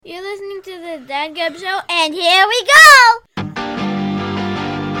You're listening to the Dad Gab Show, and here we go!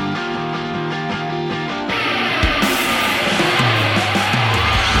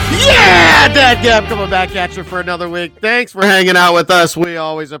 Yeah, Dad Gab coming back at you for another week. Thanks for hanging out with us. We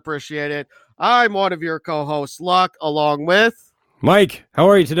always appreciate it. I'm one of your co-hosts, Luck, along with... Mike, how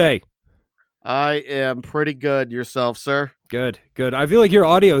are you today? I am pretty good. Yourself, sir? Good. I feel like your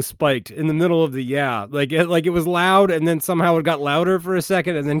audio spiked in the middle of the like it was loud, and then somehow it got louder for a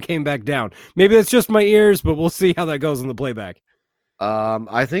second, and then came back down. Maybe that's just my ears, but we'll see how that goes in the playback.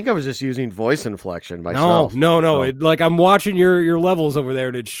 I think I was just using voice inflection myself. No. I'm watching your levels over there,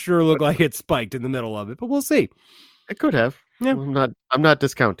 and it sure looked like it spiked in the middle of it, but we'll see. It could have. Yeah. I'm not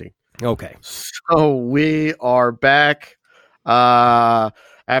discounting. Okay. So we are back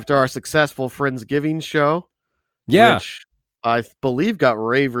after our successful Friendsgiving show. Yeah. Which I believe got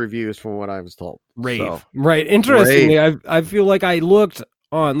rave reviews from what I was told. Rave. Right. Interestingly, I feel like I looked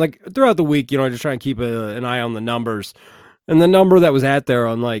on, like, throughout the week, I just try and keep an eye on the numbers. And the number that was at there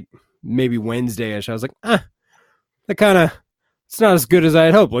on, like, maybe Wednesday-ish, I was like, that kind of, it's not as good as I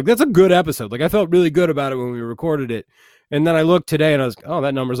had hoped. Like, that's a good episode. Like, I felt really good about it when we recorded it. And then I looked today and I was like, oh,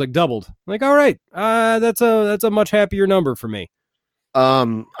 that number's like doubled. I'm like, all right, that's a much happier number for me.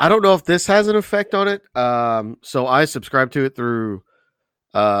 I don't know if this has an effect on it. So I subscribe to it through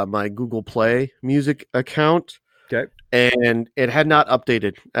my Google Play music account. Okay. And it had not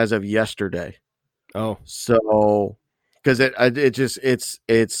updated as of yesterday. Oh. So because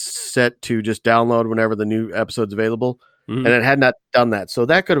it's set to just download whenever the new episode's available. Mm-hmm. And it had not done that. So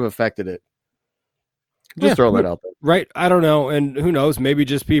that could have affected it. Just throwing that out there. Right. I don't know. And who knows, maybe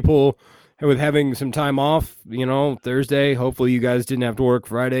just people with having some time off, Thursday. Hopefully you guys didn't have to work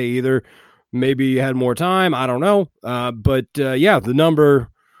Friday either. Maybe you had more time. I don't know. But the number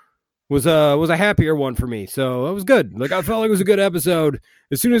was a happier one for me. So it was good. Like, I felt like it was a good episode.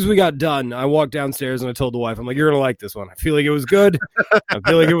 As soon as we got done, I walked downstairs and I told the wife, I'm like, you're going to like this one. I feel like it was good. I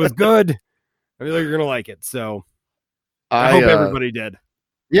feel like you're going to like it. So I hope everybody did.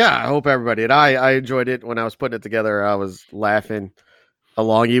 Yeah, I hope everybody did. I enjoyed it. When I was putting it together, I was laughing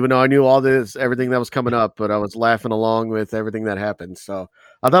along, even though I knew everything that was coming up, but I was laughing along with everything that happened. So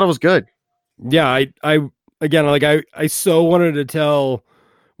I thought it was good. Yeah, I so wanted to tell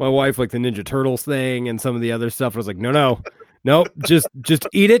my wife, like, the Ninja Turtles thing and some of the other stuff. I was like, no, just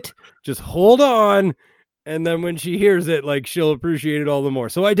eat it. Just hold on. And then when she hears it, like, she'll appreciate it all the more.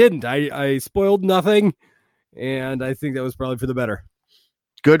 So I didn't. I spoiled nothing, and I think that was probably for the better.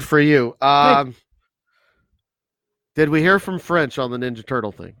 Good for you. Did we hear from French on the Ninja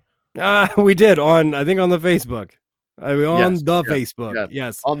Turtle thing? We did on the Facebook. Facebook.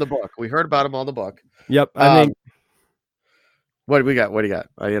 Yes. On the book. We heard about him on the book. Yep. What do we got? What do you got?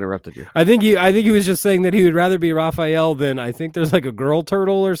 I interrupted you. I think he was just saying that he would rather be Raphael than, I think there's like a girl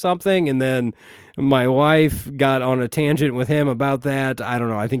turtle or something. And then my wife got on a tangent with him about that. I don't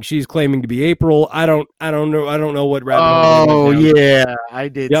know. I think she's claiming to be April. I don't know. I don't know what Raphael. Oh yeah, I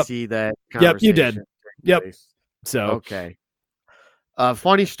did see that. Yep, you did. Yep. So okay.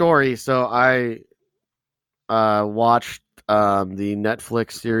 Funny story. So I watched the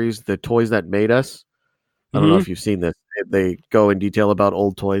Netflix series, The Toys That Made Us. I don't know if you've seen this. They go in detail about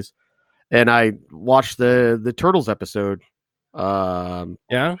old toys, and I watched the Turtles episode. A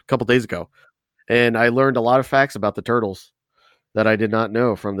couple days ago, and I learned a lot of facts about the Turtles that I did not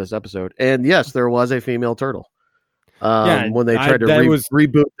know from this episode. And yes, there was a female turtle. When they tried to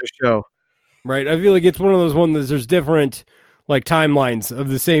reboot the show. Right. I feel like it's one of those ones that there's different, like, timelines of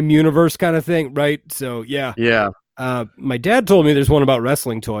the same universe kind of thing. Right. So, yeah. Yeah. My dad told me there's one about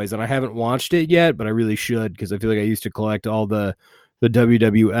wrestling toys, and I haven't watched it yet, but I really should, because I feel like I used to collect all the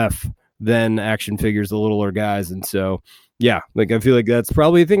WWF then action figures, the littler guys. And so, yeah, like, I feel like that's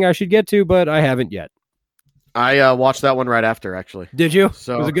probably a thing I should get to, but I haven't yet. I watched that one right after, actually. Did you?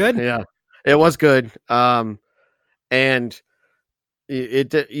 So, was it good? Yeah, it was good. And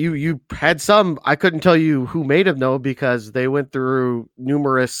you had some, I couldn't tell you who made them though, because they went through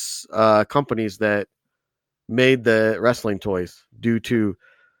numerous companies that made the wrestling toys due to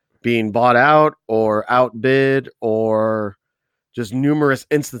being bought out or outbid, or just numerous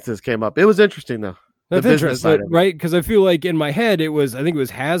instances came up. It was interesting though. That's interesting, right? Because I feel like in my head I think it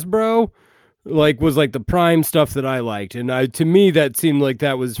was Hasbro, was like the prime stuff that I liked, and to me that seemed like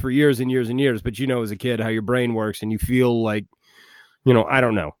that was for years and years and years. But as a kid how your brain works, and you feel like, I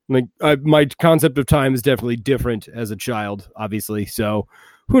don't know. Like, my concept of time is definitely different as a child, obviously. So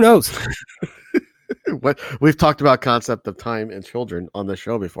who knows? What we've talked about concept of time and children on the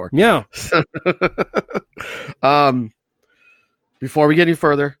show before. Yeah. Before we get any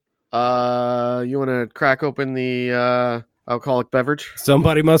further, you want to crack open the alcoholic beverage.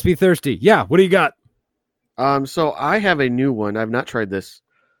 Somebody must be thirsty. Yeah. What do you got? So I have a new one. I've not tried this.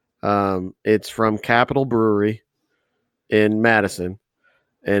 It's from Capital Brewery in Madison,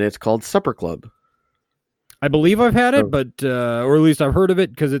 and it's called Supper Club. I believe I've had it, but or at least I've heard of it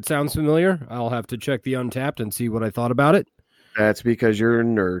because it sounds familiar. I'll have to check the Untapped and see what I thought about it. That's because you're a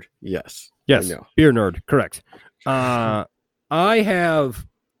nerd. Yes. Yes. Beer nerd. Correct. I have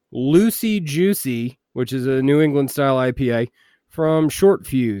Lucy Juicy, which is a New England style IPA from Short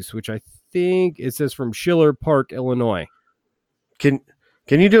Fuse, which I think it says from Schiller Park, Illinois. Can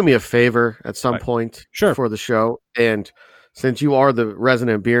you do me a favor at some point Sure. for the show? And since you are the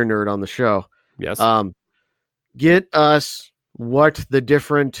resident beer nerd on the show, Yes. Get us what the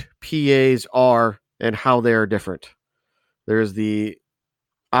different PAs are and how they are different. There's the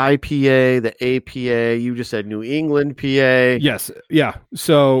IPA, the APA. You just said New England PA. Yes. Yeah.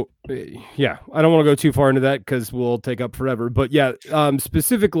 So, yeah, I don't want to go too far into that because we'll take up forever. But yeah,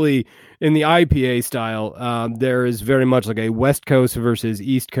 specifically in the IPA style, there is very much like a West Coast versus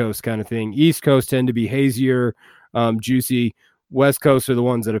East Coast kind of thing. East Coast tend to be hazier, juicy. West Coast are the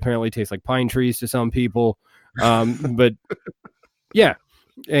ones that apparently taste like pine trees to some people. But yeah,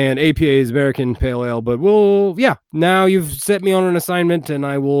 and APA is American Pale Ale. But now you've set me on an assignment, and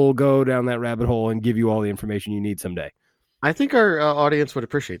I will go down that rabbit hole and give you all the information you need someday. I think our audience would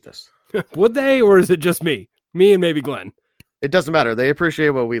appreciate this. Would they, or is it just me and maybe Glenn? It doesn't matter. They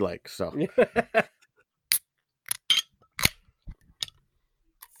appreciate what we like. So.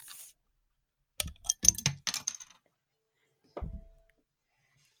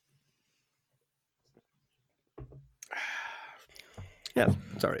 Yeah,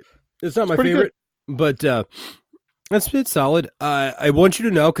 it's all right. It's not my favorite, but it's solid. I want you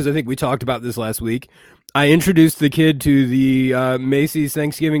to know, because I think we talked about this last week, I introduced the kid to the Macy's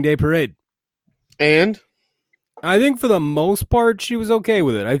Thanksgiving Day Parade. And? I think for the most part, she was okay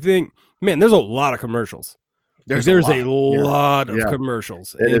with it. I think, man, there's a lot of commercials. There's a lot of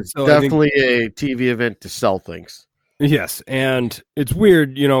commercials. It's definitely a TV event to sell things. Yes, and it's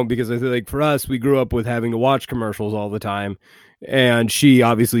weird, because I feel like for us, we grew up with having to watch commercials all the time. And she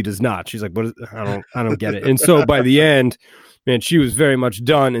obviously does not. She's like, "What? I don't get it." And so by the end, man, she was very much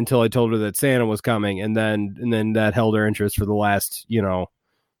done until I told her that Santa was coming, and then that held her interest for the last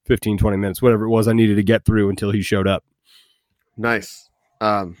 15, 20 minutes, whatever it was I needed to get through until he showed up. Nice.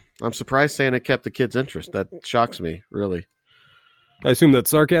 I'm surprised Santa kept the kids' interest. That shocks me, really. I assume that's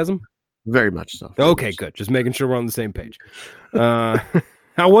sarcasm. Very much so. Okay, good. Just making sure we're on the same page. How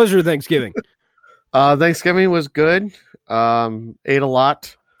was your Thanksgiving? Thanksgiving was good. Ate a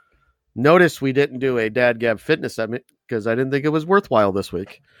lot. Notice we didn't do a Dad Gab Fitness Summit because I didn't think it was worthwhile this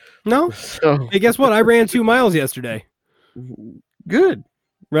week. No? So, hey, guess what? I ran 2 miles yesterday. Good.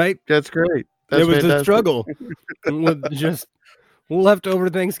 Right? That's great. That's it was fantastic. a struggle. With just leftover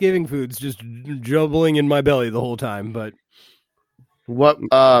Thanksgiving foods just jubbling in my belly the whole time. But what?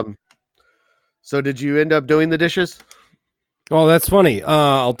 So did you end up doing the dishes? Oh, that's funny.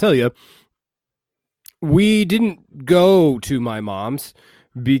 I'll tell you. We didn't go to my mom's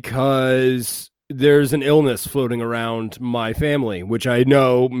because there's an illness floating around my family, which I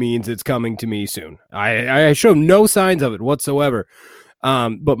know means it's coming to me soon. I show no signs of it whatsoever.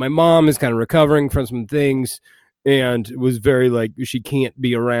 But my mom is kind of recovering from some things and was very she can't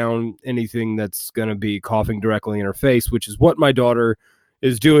be around anything that's going to be coughing directly in her face, which is what my daughter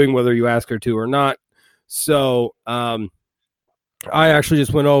is doing, whether you ask her to or not. So I actually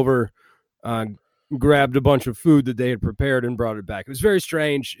just went over, grabbed a bunch of food that they had prepared and brought it back. It was very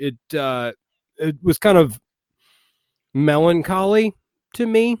strange. It was kind of melancholy to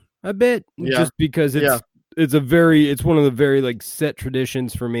me a bit, just because it's one of the very set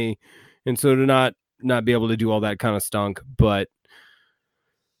traditions for me, and so to not be able to do all that kind of stunk. But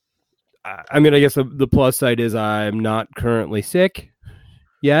I mean, I guess the plus side is I'm not currently sick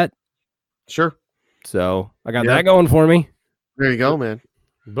yet. Sure. So I got that going for me. There you go, man.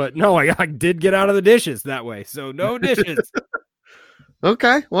 But no, I did get out of the dishes that way. So no dishes.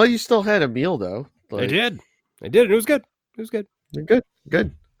 Okay. Well, you still had a meal though. I did. And it was good. It was good.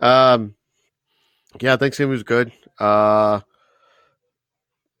 Good. Yeah, Thanksgiving was good.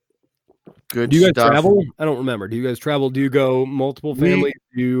 Good. Do you guys stuff. travel? I don't remember. Do you guys travel? Do you go multiple families?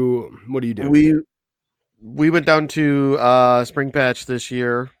 What do you do? We went down to Spring Patch this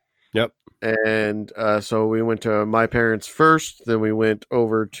year. Yep. And so we went to my parents first, then we went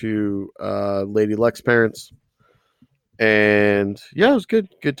over to Lady Luck's parents. And yeah, it was good.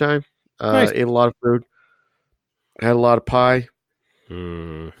 Good time. Nice. Ate a lot of food. Had a lot of pie.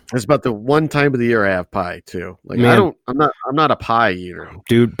 It's about the one time of the year I have pie too. I'm not a pie eater.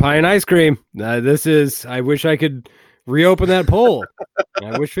 Dude, pie and ice cream. I wish I could reopen that poll.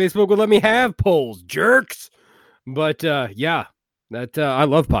 I wish Facebook would let me have polls, jerks. But yeah, that I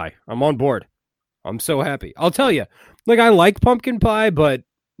love pie. I'm on board. I'm so happy. I'll tell you, like I like pumpkin pie, but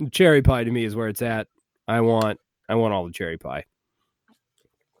cherry pie to me is where it's at. I want all the cherry pie.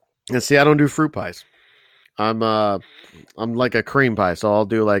 And see, I don't do fruit pies. I'm like a cream pie, so I'll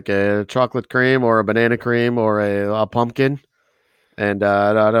do like a chocolate cream or a banana cream or a pumpkin, and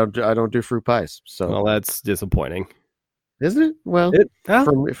I don't do fruit pies. So Well, that's disappointing. isn't it? Well, Huh?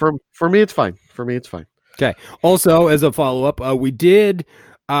 for me, it's fine. For me, it's fine. Okay. Also, as a follow up, we did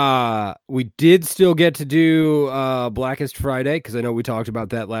still get to do Blackest Friday because I know we talked about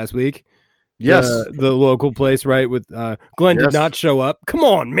that last week. Yes, the local place, right? With Glenn did not show up. Come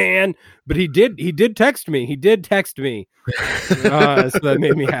on, man! But he did. He did text me. So that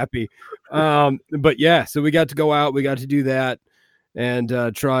made me happy. But yeah, so we got to go out. We got to do that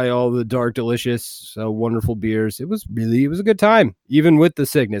and try all the dark, delicious, wonderful beers. It was a good time, even with the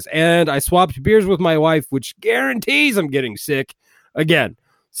sickness. And I swapped beers with my wife, which guarantees I'm getting sick again.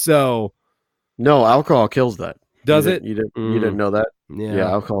 So no, alcohol kills that. Does it? You didn't know that? Yeah.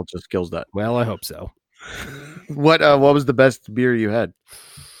 Alcohol just kills that. Well, I hope so. What was the best beer you had?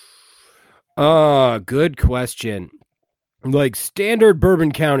 Good question. Like standard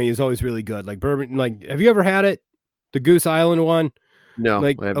Bourbon County is always really good. Like bourbon, like have you ever had it? The Goose Island one? No,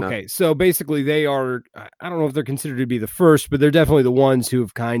 Like I have okay, so basically they are, I don't know if they're considered to be the first, but they're definitely the ones who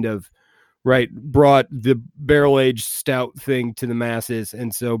have kind of brought the barrel aged stout thing to the masses.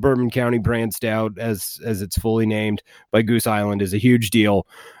 And so Bourbon County Brand Stout, as it's fully named by Goose Island, is a huge deal.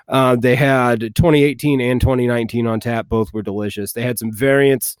 They had 2018 and 2019 on tap. Both were delicious. They had some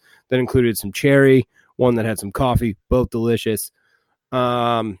variants that included some cherry, one that had some coffee, both delicious.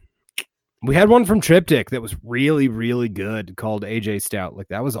 We had one from Triptych that was really, really good called AJ Stout. Like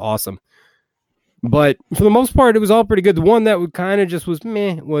that was awesome. But for the most part, it was all pretty good. The one that kind of just was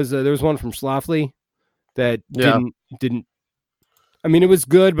meh was there was one from Schlafly that didn't. I mean, it was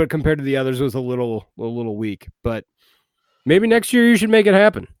good, but compared to the others, it was a little weak. But maybe next year you should make it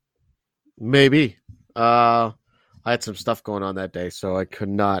happen. Maybe. I had some stuff going on that day, so I could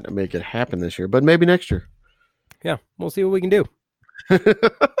not make it happen this year. But maybe next year. Yeah, we'll see what we can do.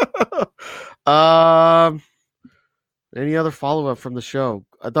 Any other follow-up from the show?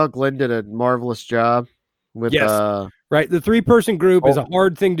 I thought Glenn did a marvelous job with right. The 3-person group is a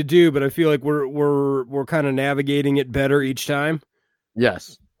hard thing to do, but I feel like we're kind of navigating it better each time.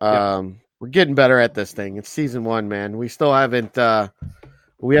 Yes. We're getting better at this thing. It's season 1, man. We still haven't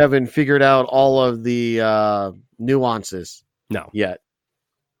figured out all of the nuances. No. Yet.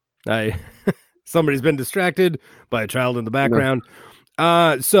 Somebody's been distracted by a child in the background.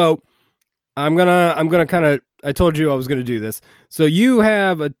 So I'm gonna kind of, I told you I was gonna do this. So you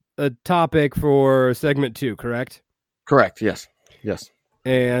have a topic for segment 2, correct? Correct. Yes.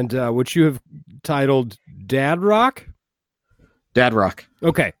 And which you have titled Dad Rock. Dad Rock.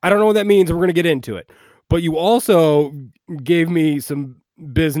 Okay, I don't know what that means. We're gonna get into it. But you also gave me some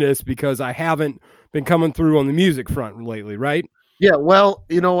business because I haven't been coming through on the music front lately, right? Yeah. Well,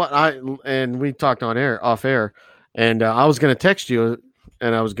 you know what? We talked off air, and I was gonna text you.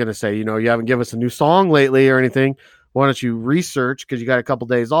 And I was going to say, you haven't given us a new song lately or anything. Why don't you research? Because you got a couple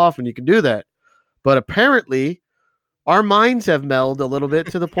days off and you can do that. But apparently, our minds have melded a little bit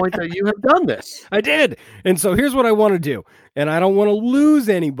to the point that you have done this. I did. And so here's what I want to do. And I don't want to lose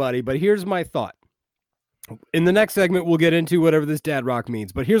anybody, but here's my thought. In the next segment, we'll get into whatever this Dad Rock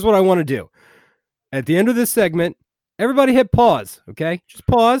means. But here's what I want to do. At the end of this segment, everybody hit pause, okay? Just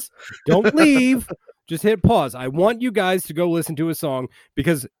pause. Don't leave. Just hit pause. I want you guys to go listen to a song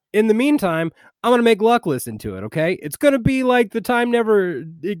because in the meantime, I'm going to make Luck listen to it, okay? It's going to be like the time never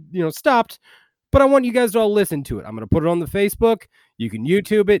stopped, but I want you guys to all listen to it. I'm going to put it on the Facebook. You can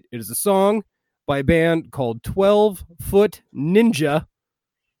YouTube it. It is a song by a band called 12 Foot Ninja.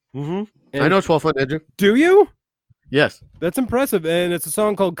 Mm-hmm. I know 12 Foot Ninja. Do you? Yes. That's impressive. And it's a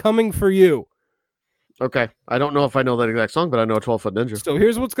song called Coming For You. Okay. I don't know if I know that exact song, but I know a 12 Foot Ninja. So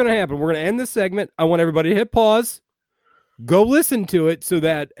here's what's going to happen. We're going to end this segment. I want everybody to hit pause, go listen to it so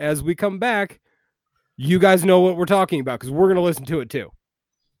that as we come back, you guys know what we're talking about because we're going to listen to it too.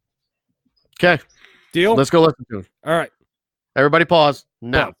 Okay. Deal? Let's go listen to it. All right. Everybody pause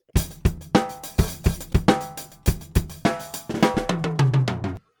now.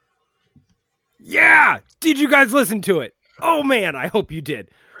 Yeah. Did you guys listen to it? Oh, man. I hope you did.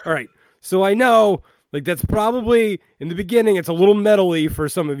 All right. So I know, like, that's probably, in the beginning, it's a little metally for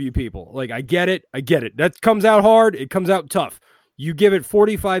some of you people. Like, I get it. That comes out hard. It comes out tough. You give it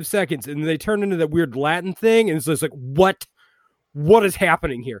 45 seconds, and they turn into that weird Latin thing, and it's just like, what is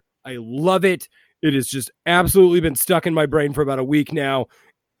happening here? I love it. It has just absolutely been stuck in my brain for about a week now.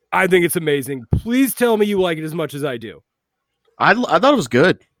 I think it's amazing. Please tell me you like it as much as I do. I thought it was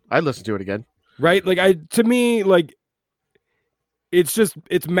good. I'd listen to it again. Right? Like to me, like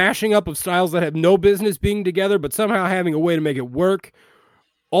it's mashing up of styles that have no business being together, but somehow having a way to make it work.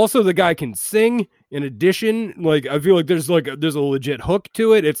 Also, the guy can sing. In addition, like I feel like there's a legit hook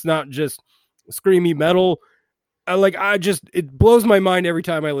to it. It's not just screamy metal. It blows my mind every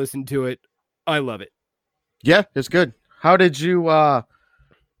time I listen to it. I love it. Yeah, it's good. How did you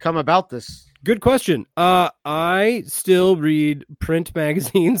come about this? Good question. I still read print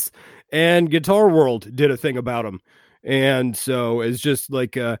magazines, and Guitar World did a thing about them, and so it's just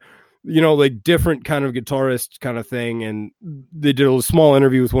like like different kind of guitarist kind of thing. And they did a small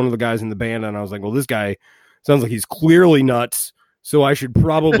interview with one of the guys in the band, and I was like, well, this guy sounds like he's clearly nuts, so I should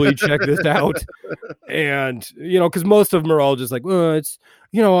probably check this out. And, because most of them are all just like, it's,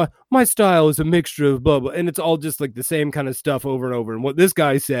 my style is a mixture of blah, blah. And it's all just like the same kind of stuff over and over. And what this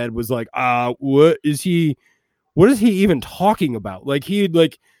guy said was like, what is he even talking about?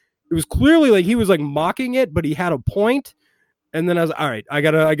 It was clearly like he was like mocking it, but he had a point. And then I was all right, I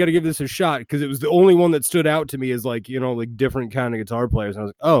gotta give this a shot, because it was the only one that stood out to me as like, like different kind of guitar players. And I was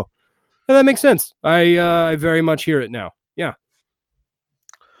like, oh, yeah, that makes sense. I very much hear it now. Yeah.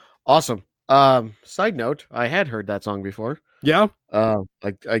 Awesome. Side note, I had heard that song before. Yeah.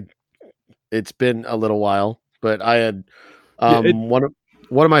 It's been a little while, but I had one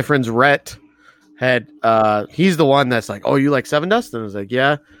of my friends, Rhett, had he's the one that's like, oh, you like Seven Dust? And I was like,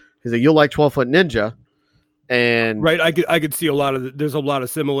 yeah. He's like, you'll like 12 Foot Ninja. And right, I could see there's a lot of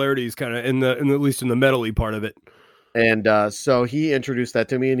similarities kind of in at least in the metal-y part of it. And so he introduced that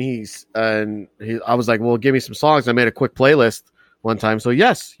to me, and I was like, well, give me some songs. I made a quick playlist one time. So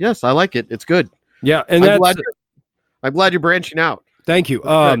yes, I like it. It's good. Yeah, and I'm glad you're branching out. Thank you.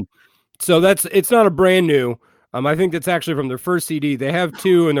 So it's not a brand new. I think that's actually from their first CD. They have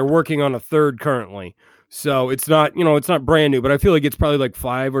two, and they're working on a third currently. So it's not, it's not brand new, but I feel like it's probably like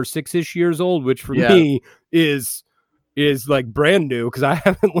 5 or 6-ish years old, which for me is like brand new, because I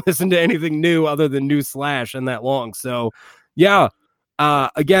haven't listened to anything new other than New Slash in that long. So yeah.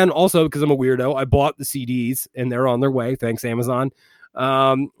 Again, also because I'm a weirdo, I bought the CDs and they're on their way. Thanks, Amazon.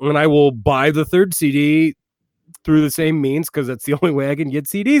 And I will buy the third CD through the same means, because that's the only way I can get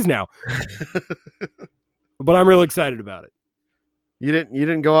CDs now. But I'm real excited about it. You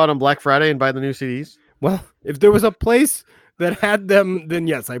didn't go out on Black Friday and buy the new CDs? Well, if there was a place that had them, then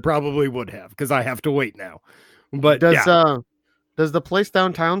yes, I probably would have, because I have to wait now. But does the place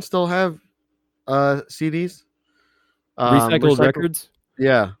downtown still have CDs? Recycled records?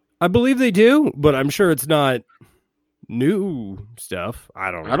 Yeah. I believe they do, but I'm sure it's not new stuff.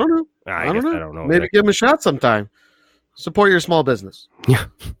 I don't know. I don't know. Maybe give them a shot sometime. Support your small business. Yeah.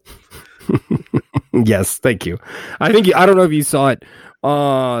 Yes, thank you. I don't know if you saw it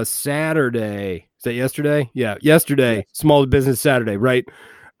Saturday. Is that yesterday? Yeah, yesterday. Yes. Small Business Saturday, right?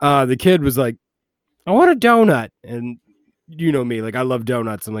 The kid was like, I want a donut. And you know me, like I love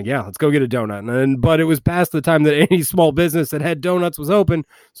donuts. I'm like, yeah, let's go get a donut. But it was past the time that any small business that had donuts was open,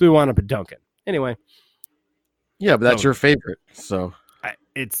 so we wound up at Dunkin'. Anyway. Yeah, but that's your favorite, so.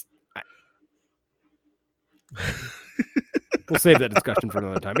 We'll save that discussion for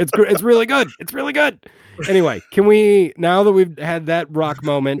another time. It's really good. It's really good. Anyway, can we, now that we've had that rock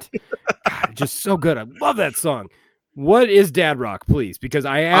moment, God, just so good. I love that song. What is dad rock, please? Because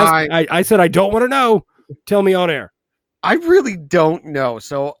I asked, I said I don't want to know. Tell me on air. I really don't know.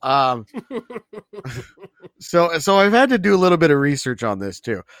 So, so I've had to do a little bit of research on this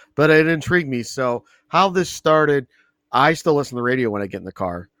too, but it intrigued me. So how this started, I still listen to the radio when I get in the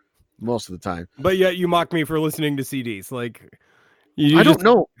car most of the time. But yet you mock me for listening to CDs. Like, don't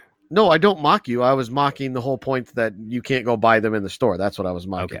know. No, I don't mock you. I was mocking the whole point that you can't go buy them in the store. That's what I was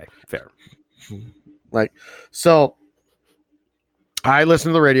mocking. Okay, fair. Like, so I listen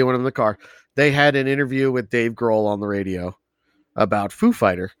to the radio when I'm in the car. They had an interview with Dave Grohl on the radio about Foo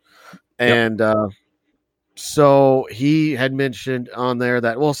Fighter. And so he had mentioned on there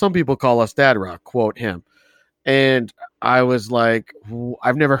that, well, some people call us dad rock, quote him. And I was like,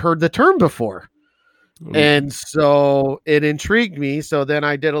 I've never heard the term before. Mm-hmm. And so it intrigued me. So then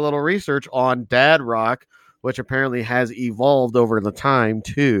I did a little research on dad rock, which apparently has evolved over the time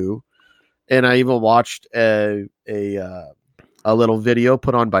too. And I even watched a little video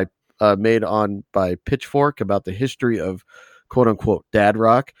put on by made on by Pitchfork about the history of quote unquote dad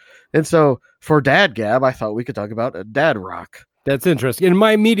rock. And so for Dad Gab, I thought we could talk about dad rock. That's interesting. And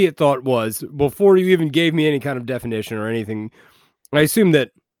my immediate thought was, before you even gave me any kind of definition or anything, I assume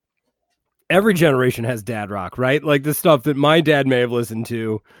that every generation has dad rock, right? Like the stuff that my dad may have listened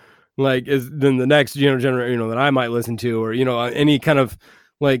to like is then the next generation that I might listen to, or any kind of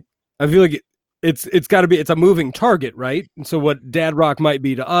like I feel like it's got to be, it's a moving target, right? And so what dad rock might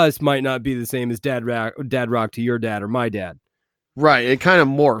be to us might not be the same as dad rock to your dad or my dad. Right. It kind of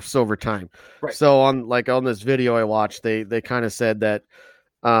morphs over time. Right. So on this video I watched, they kind of said that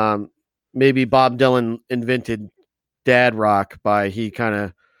maybe Bob Dylan invented dad rock by he kind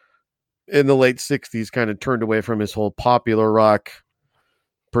of in the late 60s kind of turned away from his whole popular rock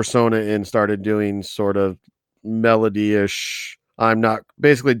persona and started doing sort of melody-ish.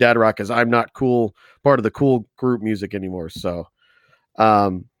 Basically dad rock is I'm not cool, part of the cool group music anymore. So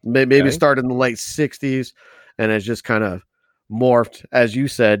maybe started in the late 60s and has just kind of morphed, as you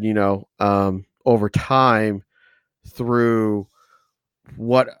said, over time through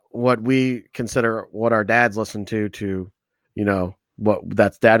what we consider what our dads listen to what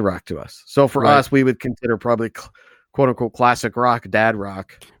that's dad rock to us. So for us, we would consider probably quote unquote classic rock dad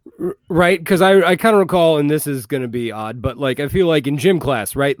rock. Right. Because I kind of recall, and this is going to be odd, but like I feel like in gym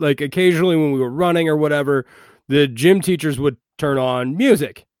class, right? Like occasionally when we were running or whatever, the gym teachers would turn on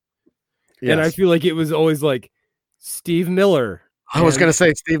music. Yes. And I feel like it was always like Steve Miller. I was going to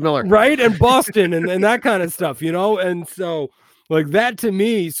say Steve Miller. Right. And Boston and that kind of stuff, And so like that to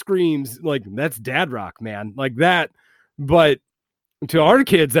me screams like that's dad rock, man. Like that. But to our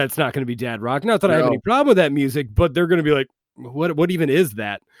kids, that's not going to be dad rock. Not that I have any problem with that music, but they're going to be like, what even is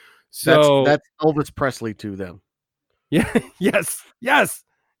that? So that's Elvis Presley to them. Yeah. Yes.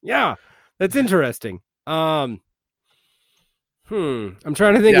 Yeah. That's interesting. I'm trying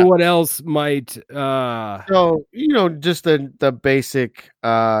to think of what else might. So just the basic.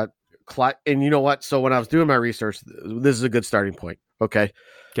 And you know what? So when I was doing my research, this is a good starting point. Okay.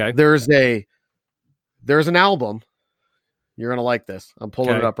 There's an album. You're gonna like this. I'm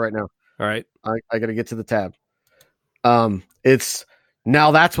pulling it up right now. All right. I gotta get to the tab. It's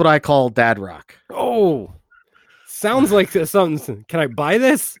now that's what I call dad rock. Oh, sounds like something. Can I buy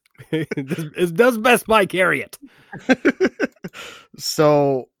this? Does Best Buy carry it?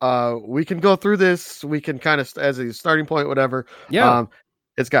 So we can go through this. We can kind of as a starting point, whatever. Yeah.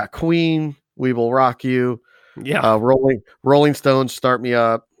 It's got Queen, We Will Rock You. Yeah. Rolling Stones, Start Me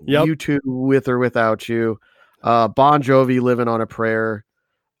Up. Yep. U2, With or Without You. Bon Jovi, Living on a Prayer.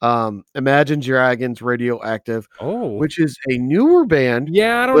 Imagine Dragons, Radioactive. Which is a newer band.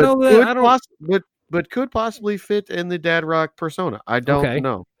 Yeah, I don't know that. But could possibly fit in the dad rock persona. I don't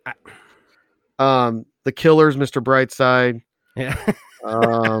know. The Killers, Mr. Brightside. Yeah.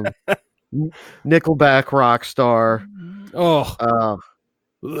 Nickelback, Rockstar.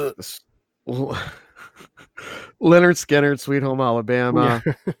 Leonard Skinner, Sweet Home Alabama.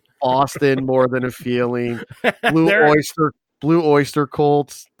 Yeah. Austin, More Than a Feeling. Blue Oyster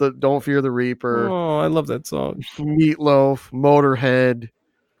Cults, Don't Fear the Reaper. Oh, I love that song. Meatloaf, Motorhead.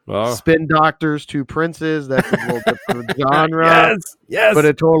 Spin Doctors, Two Princes. That's a little different genre. Yes. But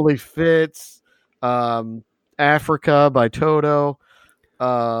it totally fits. Africa by Toto.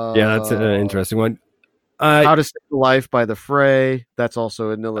 That's an interesting one. How to Save Life by The Fray. That's also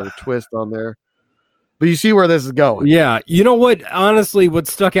another twist on there. But you see where this is going. Yeah. You know what? Honestly, what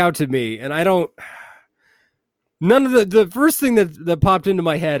stuck out to me, and none of the first thing that popped into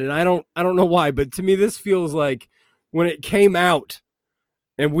my head, and I don't know why, but to me this feels like when it came out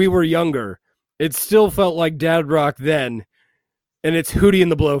and we were younger, it still felt like dad rock then, and it's Hootie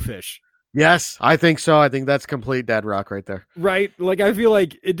and the Blowfish. Yes, I think so. I think that's complete dad rock right there. Right? Like I feel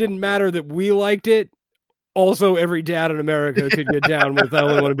like it didn't matter that we liked it. Also, every dad in America could get down with "I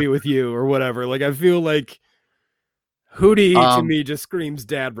Only Want to Be with You" or whatever. Like I feel like Hootie to me just screams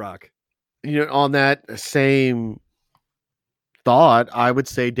dad rock. On that same thought, I would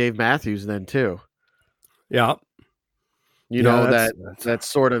say Dave Matthews then too. Yeah. That's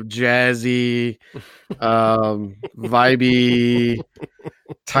sort of jazzy, vibey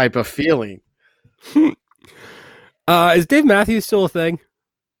type of feeling. Is Dave Matthews still a thing?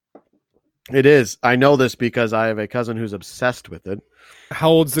 It is. I know this because I have a cousin who's obsessed with it. How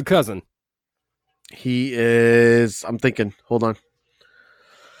old's the cousin? He is, I'm thinking, hold on.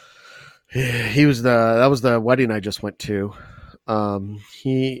 That was the wedding I just went to.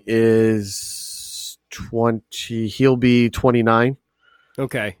 He is 20, he'll be 29.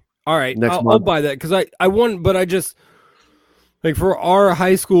 Okay. All right. I'll buy that because I want, but I just, like for our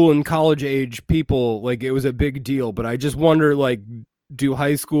high school and college age people, like it was a big deal, but I just wonder, like, do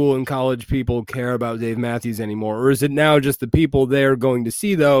high school and college people care about Dave Matthews anymore? Or is it now just the people there going to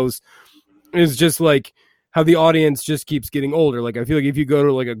see those is just like how the audience just keeps getting older? Like, I feel like if you go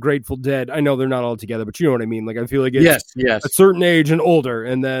to like a Grateful Dead, I know they're not all together, but you know what I mean? Like, I feel like it's a certain age and older.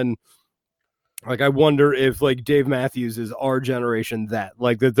 And then Like, I wonder if like Dave Matthews is our generation that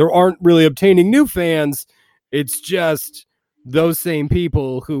there aren't really obtaining new fans. It's just those same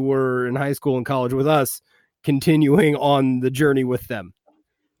people who were in high school and college with us continuing on the journey with them.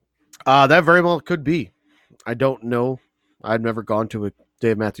 That very well could be. I don't know. I've never gone to a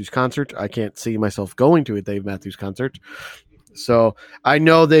Dave Matthews concert. I can't see myself going to a Dave Matthews concert. So I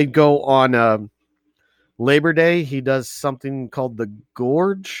know they go on Labor Day. He does something called the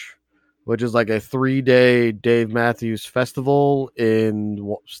Gorge, which is like a 3-day Dave Matthews festival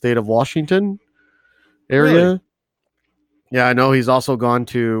in state of Washington area. Really? Yeah, I know he's also gone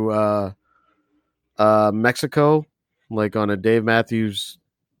to Mexico, like on a Dave Matthews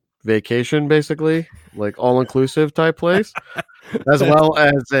vacation, basically, like all-inclusive type place, as well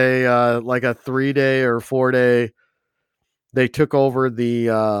as a like a 3-day or 4-day. They took over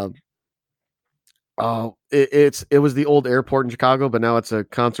the it was the old airport in Chicago, but now it's a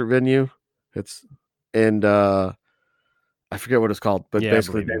concert venue. I forget what it's called, but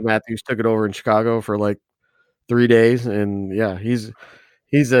basically Dave Matthews took it over in Chicago for like 3 days, and yeah, he's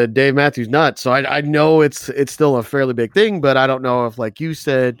a Dave Matthews nut. So I know it's still a fairly big thing, but I don't know if, like you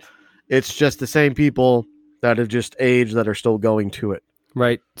said, it's just the same people that have just aged that are still going to it.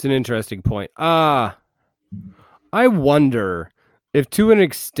 Right. It's an interesting point. I wonder if, to an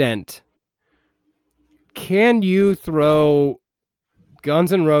extent, can you throw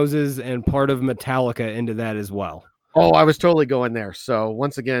Guns N' Roses and part of Metallica into that as well? Oh, I was totally going there. So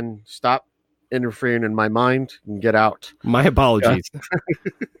once again, stop interfering in my mind and get out. My apologies. Yeah.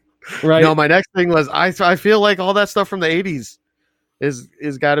 Right. No, my next thing was I feel like all that stuff from the 80s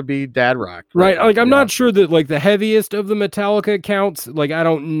is got to be dad rock. Right. Like, I'm not sure that like the heaviest of the Metallica counts. Like, I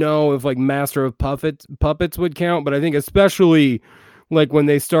don't know if like Master of Puppets would count, but I think especially like when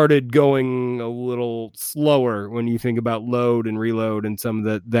they started going a little slower, when you think about Load and Reload and some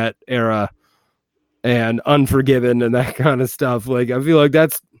of that era and Unforgiven and that kind of stuff. Like, I feel like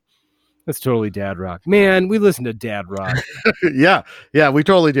that's totally dad rock. Man, we listen to dad rock. Yeah, we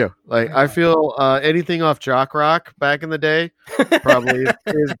totally do. Like, I feel anything off Jock Rock back in the day probably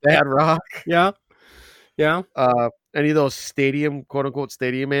is dad rock. Yeah. Any of those stadium, quote unquote,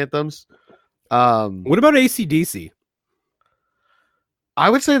 stadium anthems. What about AC/DC? I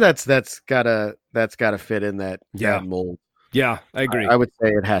would say that's gotta fit in that mold. Yeah, I agree. I would say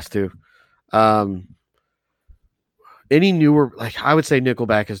it has to. Any newer, like I would say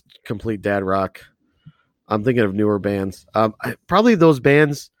Nickelback is complete dad rock. I'm thinking of newer bands. Probably those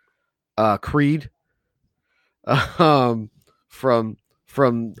bands, Creed, from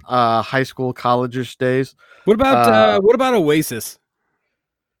high school, college days. What about Oasis?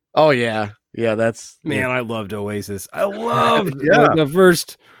 Oh yeah, that's man. I loved Oasis. I loved the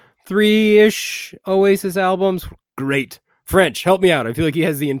first 3-ish Oasis albums. Great. French, help me out. I feel like he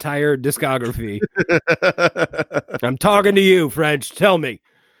has the entire discography. I'm talking to you, French. Tell me.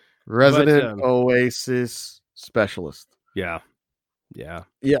 Resident Oasis specialist. Yeah.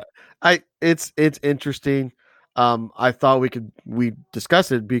 It's interesting. I thought we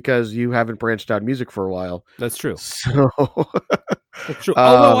discuss it because you haven't branched out music for a while. That's true. So that's true.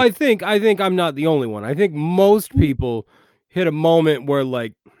 Although I think I'm not the only one. I think most people hit a moment where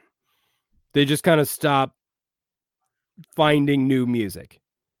like they just kind of stop finding new music.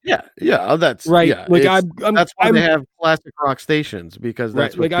 Yeah, that's right. Yeah, like that's why they have classic rock stations, because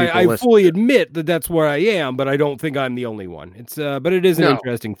that's right. What like I fully admit that's where I am, but I don't think I'm the only one. It's but it is an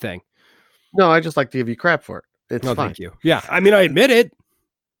interesting thing. No, I just like to give you crap for it. It's fine. Thank you. Yeah, I mean, I admit it.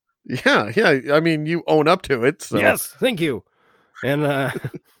 Yeah. I mean, you own up to it. So. Yes, thank you. And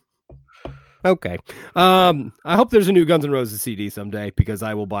okay. I hope there's a new Guns N' Roses CD someday, because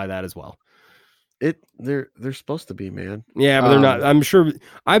I will buy that as well. They're supposed to be, man. Yeah, but they're not. I'm sure.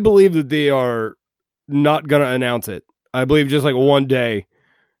 I believe that they are not gonna announce it. I believe just like one day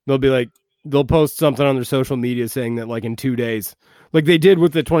they'll post something on their social media saying that like in 2 days, like they did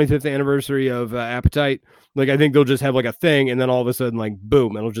with the 25th anniversary of Appetite. Like I think they'll just have like a thing, and then all of a sudden, like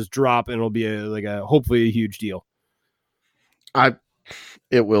boom, it'll just drop, and it'll be hopefully a huge deal.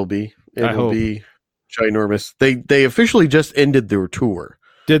 It will be. It will be ginormous. They officially just ended their tour.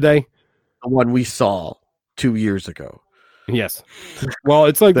 Did they? The one we saw 2 years ago. Yes. Well,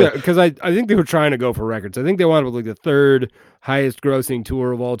 it's like that because I think they were trying to go for records. I think they wanted like the third highest grossing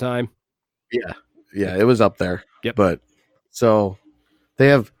tour of all time. Yeah, it was up there. Yep. But so they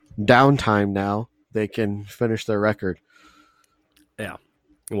have downtime now. They can finish their record. Yeah.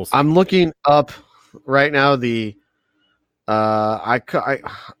 We'll see. I'm looking up right now the I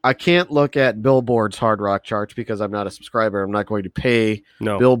can't look at Billboard's hard rock charts because I'm not a subscriber. I'm not going to pay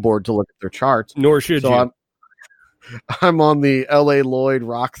Billboard to look at their charts. Nor should you. I'm on the L.A. Lloyd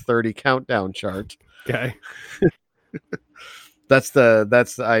Rock 30 countdown chart. Okay.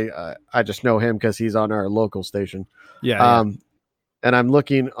 I just know him because he's on our local station. Yeah. And I'm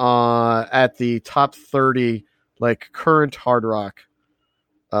looking at the top 30 like current hard rock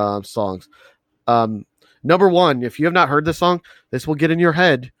songs. Number 1, if you have not heard this song, this will get in your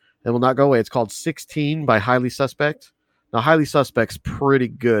head and will not go away. It's called 16 by Highly Suspect. Now, Highly Suspect's pretty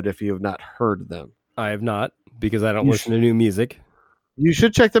good if you have not heard them. I have not, because I don't listen to new music. You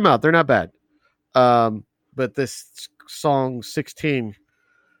should check them out. They're not bad. But this song 16,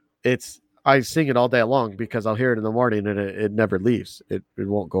 I sing it all day long because I'll hear it in the morning and it never leaves. It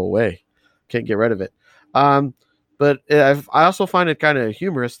won't go away. Can't get rid of it. But I also find it kind of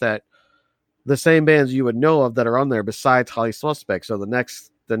humorous that the same bands you would know of that are on there besides Highly Suspect. So the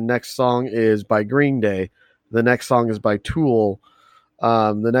next song is by Green Day. The next song is by Tool.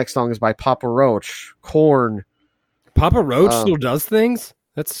 The next song is by Papa Roach, Korn. Papa Roach still does things?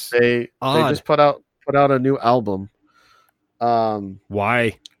 That's they just put out a new album.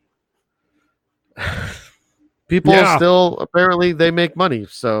 Why? People still apparently they make money,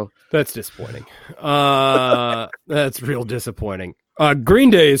 so that's disappointing. That's real disappointing.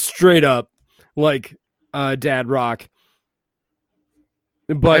 Green Day is straight up like dad rock,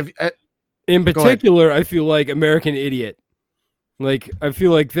 but in particular, I feel like American Idiot. Like I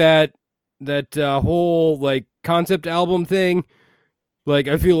feel like that whole like concept album thing. Like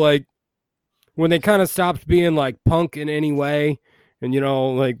I feel like when they kind of stopped being like punk in any way, and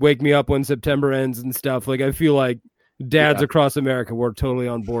like Wake Me Up When September Ends and stuff. Like I feel like dads across America were totally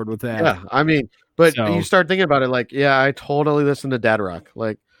on board with that. Yeah, I mean, but you start thinking about it, like, I totally listen to dad rock.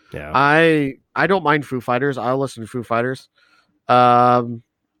 Like, I don't mind Foo Fighters. I'll listen to Foo Fighters. So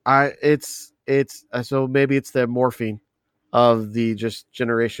maybe it's the morphine of the just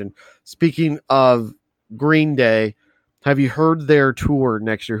generation. Speaking of Green Day, have you heard their tour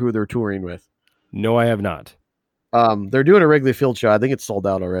next year? Who they're touring with? No, I have not. They're doing a Wrigley Field show. I think it's sold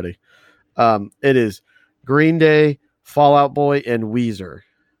out already. It is Green Day, Fall Out Boy, and Weezer.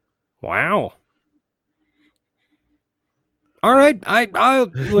 Wow. All right,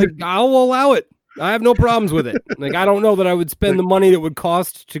 I'll allow it. I have no problems with it. Like I don't know that I would spend the money that would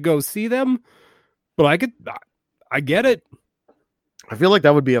cost to go see them, but I get it. I feel like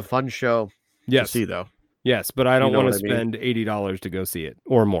that would be a fun show to see, though. Yes, but I don't want to spend $80 to go see it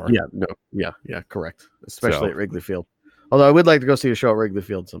or more. Yeah, no, yeah, correct. Especially at Wrigley Field. Although I would like to go see a show at Wrigley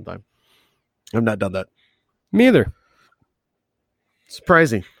Field sometime. I've not done that. Me either.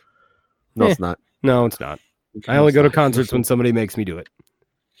 Surprising. No, it's not. No, it's not. I only go to concerts when somebody makes me do it.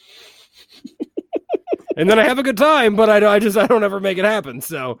 And then I have a good time, but I don't ever make it happen.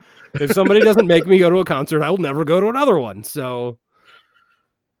 So if somebody doesn't make me go to a concert, I'll never go to another one. So,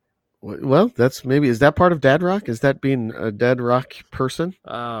 well, is that part of dad rock? Is that being a dad rock person?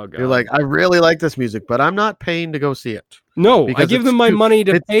 Oh, God. You're like, I really like this music, but I'm not paying to go see it. No, I give them my money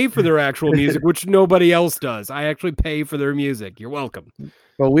to pay for their actual music, which nobody else does. I actually pay for their music. You're welcome.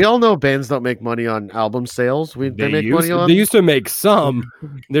 Well, we all know bands don't make money on album sales. They make money on. They used to make some.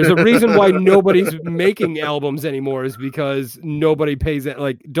 There's a reason why nobody's making albums anymore is because nobody pays it.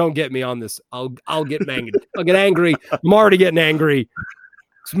 Like, don't get me on this. I'll get angry. I'll get angry. I'm already getting angry.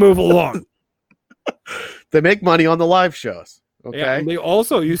 Let's move along. They make money on the live shows. Okay. Yeah, and they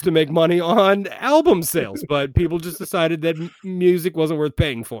also used to make money on album sales, but people just decided that music wasn't worth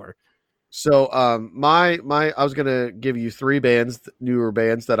paying for. So, I was gonna give you 3 bands, newer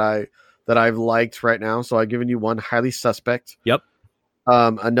bands that I've liked right now. So I've given you one, Highly Suspect. Yep.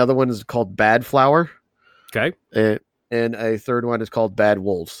 Another one is called Bad Flower. Okay. And a third one is called Bad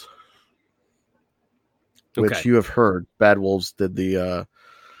Wolves, which you have heard. Bad Wolves did the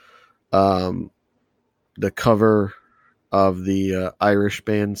cover of the Irish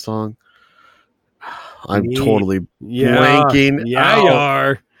band song. I'm totally blanking. Yeah, out. You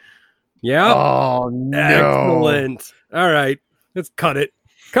are. Yeah. Oh, no. Excellent. All right. Let's cut it.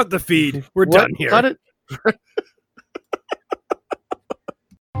 Cut the feed. We're done here. Cut it.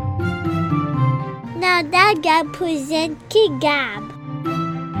 Now that guy present Kid Gab.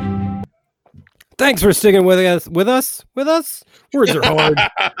 Thanks for sticking with us. Words are hard.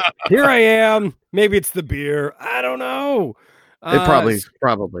 Here I am. Maybe it's the beer. I don't know. It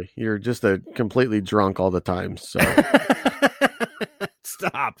probably. You're just a completely drunk all the time. So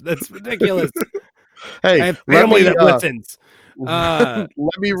stop. That's ridiculous. Hey, I have family that listens. Let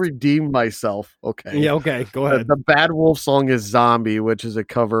me redeem myself. Okay. Yeah. Okay. Go ahead. The Bad Wolf song is "Zombie," which is a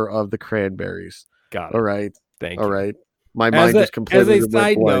cover of the Cranberries. Got it. All right. Thank you. All right. My mind is completely. As a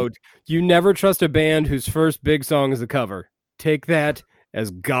side note, you never trust a band whose first big song is a cover. Take that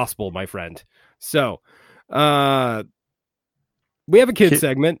as gospel, my friend. So, We have a kid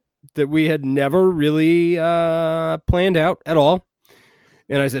segment that we had never really planned out at all.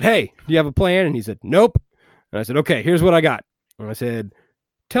 And I said, hey, do you have a plan? And he said, nope. And I said, okay, here's what I got. And I said,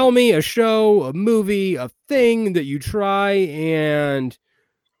 tell me a show, a movie, a thing that you try and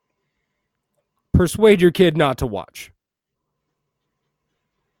persuade your kid not to watch.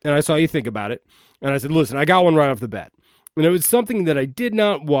 And I saw you think about it. And I said, listen, I got one right off the bat. And it was something that I did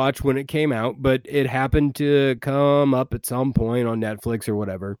not watch when it came out, but it happened to come up at some point on Netflix or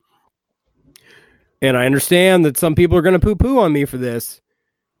whatever. And I understand that some people are going to poo-poo on me for this.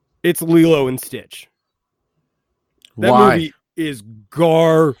 It's Lilo and Stitch. That movie is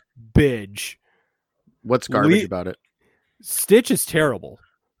garbage. What's garbage about it? Stitch is terrible.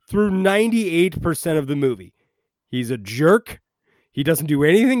 Through 98% of the movie. He's a jerk. He doesn't do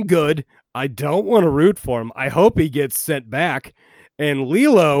anything good. I don't want to root for him. I hope he gets sent back. And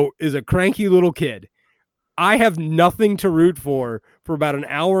Lilo is a cranky little kid. I have nothing to root for about an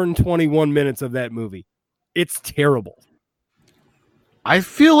hour and 21 minutes of that movie. It's terrible. I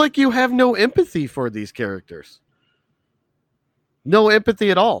feel like you have no empathy for these characters. No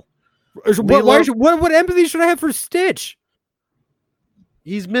empathy at all. What empathy should I have for Stitch?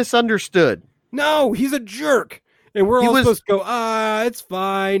 He's misunderstood. No, he's a jerk. And we're all supposed to go, it's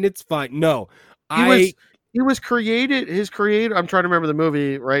fine, it's fine. No. He was created, his creator, I'm trying to remember the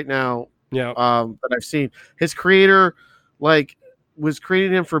movie right now. Yeah. That I've seen. His creator, was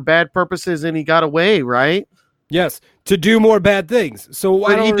creating him for bad purposes and he got away, right? Yes, to do more bad things. So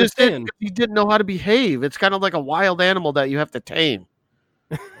I don't understand. He didn't know how to behave. It's kind of like a wild animal that you have to tame.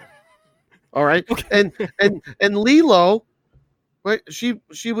 All right. Okay. And Lilo, right?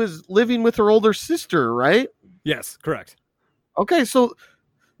 She was living with her older sister, right? Yes, correct. Okay, so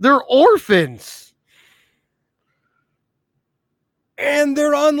they're orphans. And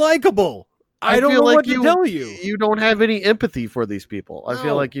they're unlikable. I don't know what to tell you. You don't have any empathy for these people. I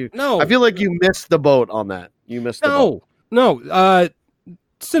feel like you missed the boat on that. You missed the boat. No.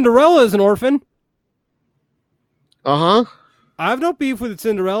 Cinderella is an orphan. Uh-huh. I have no beef with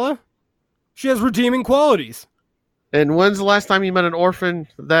Cinderella. She has redeeming qualities. And when's the last time you met an orphan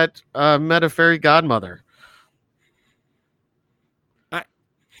that met a fairy godmother?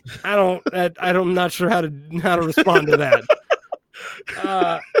 I'm not sure how to respond to that.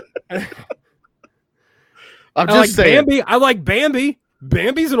 I'm just saying. Bambi. I like Bambi.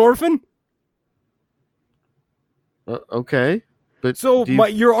 Bambi's an orphan. Okay, but so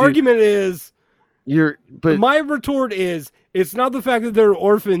your argument is my retort is it's not the fact that they're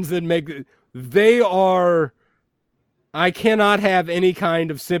orphans that they are. I cannot have any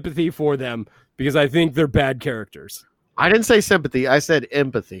kind of sympathy for them because I think they're bad characters. I didn't say sympathy. I said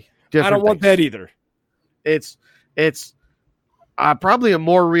empathy. I don't want that either. It's probably a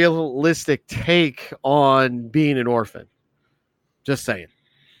more realistic take on being an orphan. Just saying.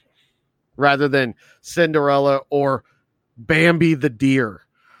 Rather than Cinderella or Bambi the deer.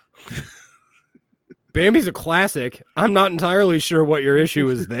 Bambi's a classic. I'm not entirely sure what your issue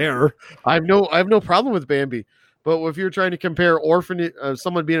is there. I have no problem with Bambi, but if you're trying to compare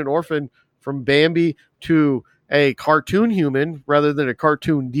someone being an orphan from Bambi to a cartoon human rather than a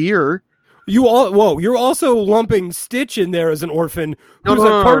cartoon deer. You're also lumping Stitch in there as an orphan who's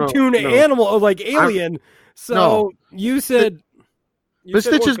a cartoon animal, like Alien. You said... But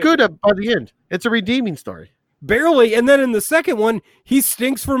Stitch is good by the end. It's a redeeming story. Barely. And then in the second one, he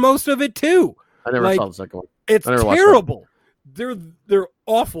stinks for most of it too. I never saw the second one. It's terrible. They're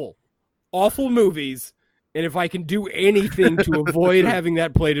awful. Awful movies. And if I can do anything to avoid having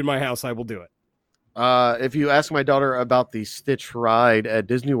that played in my house, I will do it. If you ask my daughter about the Stitch ride at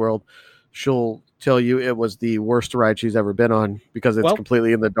Disney World, she'll tell you it was the worst ride she's ever been on because it's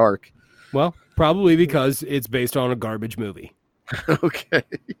completely in the dark. Well, probably because it's based on a garbage movie. Okay.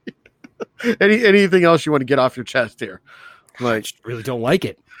 Anything else you want to get off your chest here? I just really don't like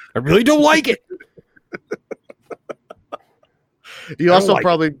it. I really don't like it. You also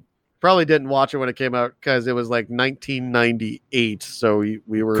probably didn't watch it when it came out because it was like 1998, so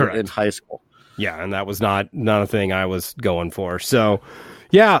we were in high school. Yeah, and that was not a thing I was going for. So,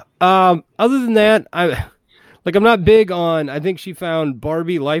 yeah. Other than that, I'm not big on. I think she found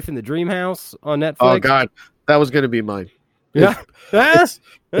Barbie: Life in the Dream House on Netflix. Oh God, that was going to be mine. Yeah,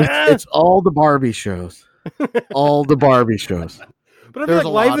 it's all the Barbie shows. All the Barbie shows. But I feel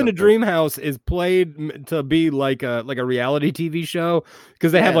like Life in a Dream House is played to be like a reality TV show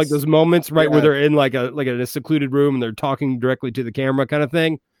because they have like those moments where they're in like a secluded room and they're talking directly to the camera kind of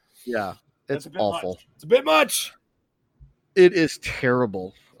thing. Yeah, it's awful. It's a bit much. It is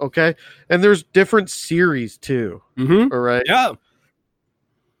terrible. Okay, and there's different series too. Mm-hmm. All right. Yeah.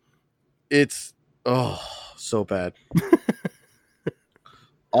 It's so bad.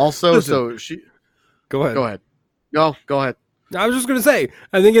 Also, Listen. so she. Go ahead. Go ahead. No, go ahead. I was just gonna say,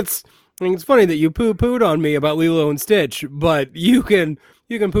 I think it's funny that you poo-pooed on me about Lilo and Stitch, but you can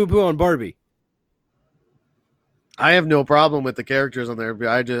poo-poo on Barbie. I have no problem with the characters on there. But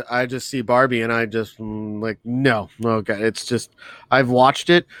I just see Barbie and I just like no. Okay, it's just I've watched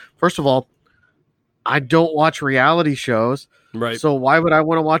it. First of all, I don't watch reality shows, Right. so why would I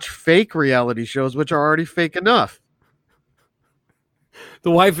want to watch fake reality shows, which are already fake enough?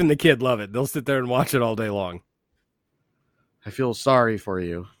 The wife and the kid love it. They'll sit there and watch it all day long. I feel sorry for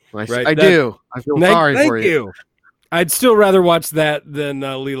you. Right, I do. I feel sorry for Thank you. I'd still rather watch that than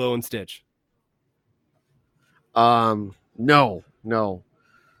Lilo and Stitch. No.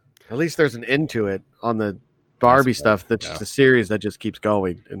 At least there's an end to it on the Barbie stuff. That's just a series that just keeps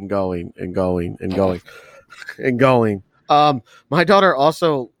going and going and going and going and going. My daughter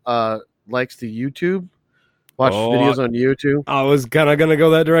also likes to YouTube, watch videos on YouTube. I was kind of gonna go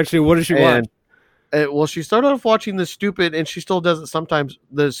that direction. What does she watch? Well, she started off watching the stupid, and she still does it sometimes.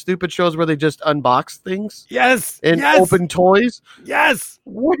 The stupid shows where they just unbox things. Yes, and open toys. Yes.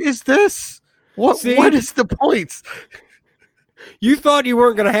 What is this? What is the point? You thought you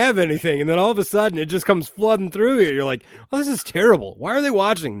weren't going to have anything, and then all of a sudden it just comes flooding through you. You're like, "Oh, this is terrible. Why are they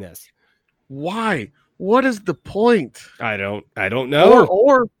watching this? Why? What is the point?" I don't know.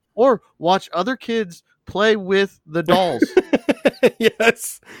 Or watch other kids play with the dolls.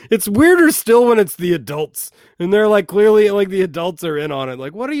 Yes, it's weirder still when it's the adults, and they're like clearly like the adults are in on it.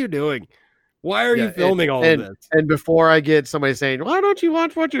 Like, what are you doing? Why are you filming all of this? And before I get somebody saying, "Why don't you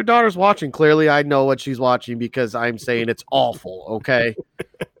watch what your daughter's watching?" Clearly, I know what she's watching because I'm saying it's awful. Okay.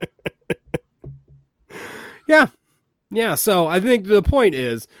 Yeah. So I think the point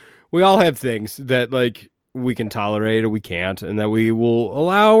is, we all have things that like we can tolerate or we can't, and that we will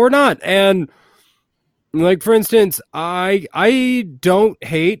allow or not. And like for instance, I don't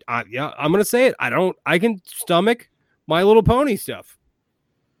hate. I'm gonna say it. I can stomach My Little Pony stuff.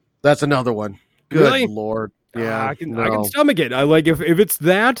 That's another one. Good Really? Lord. Yeah. I can stomach it. I like if it's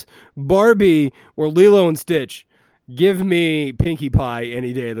that, Barbie or Lilo and Stitch, give me Pinkie Pie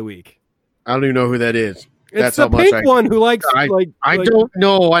any day of the week. I don't even know who that is. It's the pink one who likes I don't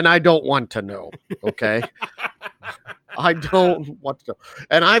know, and I don't want to know. Okay. I don't want to know.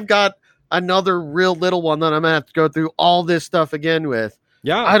 And I've got another real little one that I'm gonna have to go through all this stuff again with.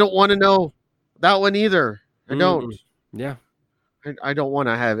 Yeah. I don't want to know that one either. I don't. Yeah. I don't want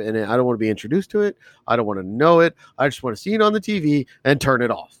to have it in it. I don't want to be introduced to it. I don't want to know it. I just want to see it on the TV and turn it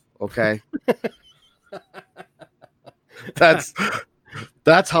off. Okay. That's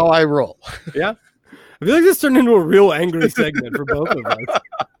how I roll. Yeah. I feel like this turned into a real angry segment for both of us.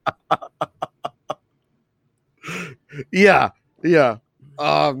 Yeah.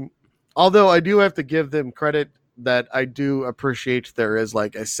 Although I do have to give them credit that I do appreciate there is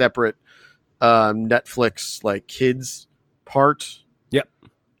like a separate Netflix like kids part. Yep.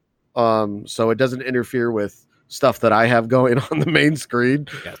 So it doesn't interfere with stuff that I have going on the main screen.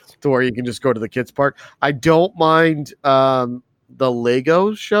 Yes. To where you can just go to the kids part. I don't mind the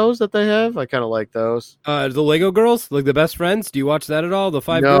Lego shows that they have. I kind of like those. The Lego Girls, like the best friends. Do you watch that at all? The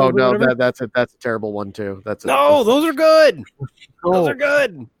 5 No, that's a terrible one too. Those are good. Those are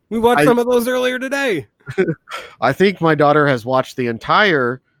good. We watched some of those earlier today. I think my daughter has watched the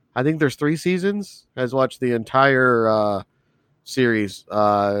entire. I think there's 3 seasons. Has watched the entire series,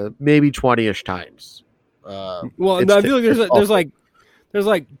 maybe 20-ish times. I feel like there's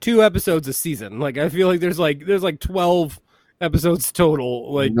like 2 episodes a season. Like I feel like there's like 12 episodes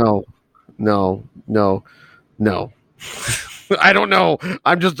total. Like no. I don't know.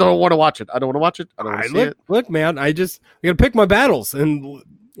 I just don't want to watch it. I don't want to watch it. I don't want to see it. Look, man, I gotta pick my battles, and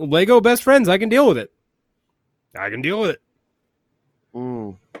Lego best friends. I can deal with it.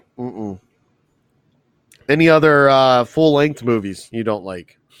 Any other full length movies you don't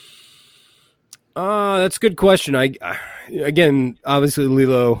like? That's a good question. Again, obviously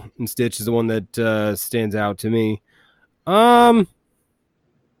Lilo and Stitch is the one that stands out to me. No.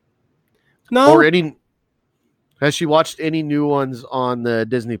 Or has she watched any new ones on the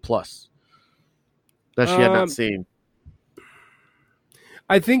Disney Plus that she had not seen?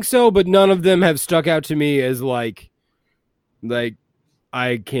 I think so, but none of them have stuck out to me as like I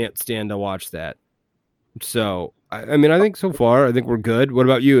can't stand to watch that. So, I mean, I think so far, I think we're good. What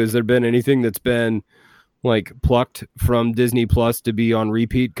about you? Has there been anything that's been like plucked from Disney Plus to be on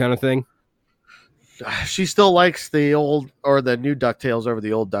repeat kind of thing? She still likes the old or the new DuckTales over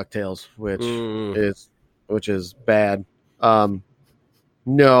the old DuckTales, which is bad.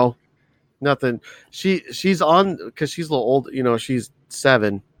 No, nothing. She's on because she's a little old. You know, she's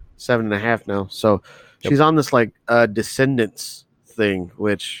 7.5 now, so She's on this like Descendants thing,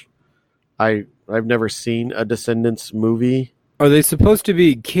 which I've never seen a Descendants movie. Are they supposed to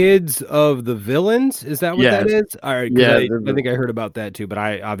be kids of the villains? Is that what that is? All right, yeah. I think I heard about that too, but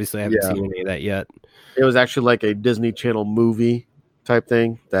I obviously haven't seen any of that yet. It was actually like a Disney Channel movie type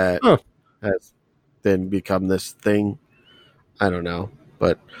thing that has then become this thing. I don't know,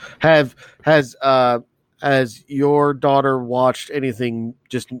 but has your daughter watched anything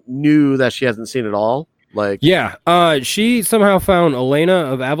just new that she hasn't seen at all? Like, yeah, she somehow found Elena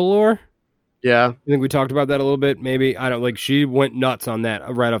of Avalor. Yeah, I think we talked about that a little bit. Maybe I don't like. She went nuts on that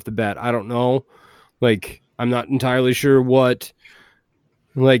right off the bat. I don't know. Like, I'm not entirely sure what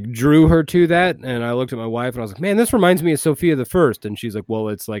like drew her to that. And I looked at my wife and I was like, "Man, this reminds me of Sophia the First." And she's like, "Well,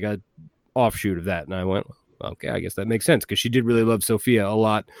 it's like a offshoot of that." And I went, "Okay, I guess that makes sense," because she did really love Sophia a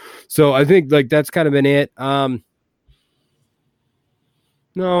lot. So I think like that's kind of been it.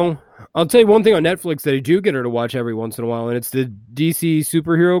 No, I'll tell you one thing on Netflix that I do get her to watch every once in a while, and it's the DC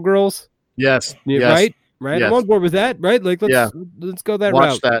superhero girls. Yes. Right. Yes. I'm on board with that. Right. Like, let's go that route.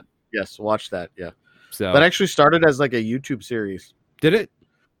 Watch that. Yes. Watch that. Yeah. So that actually started as like a YouTube series. Did it?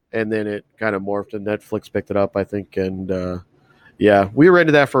 And then it kind of morphed and Netflix picked it up, I think. And yeah, we were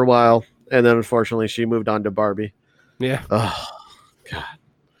into that for a while. And then unfortunately she moved on to Barbie. Yeah. Oh,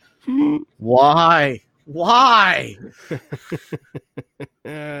 God. Why?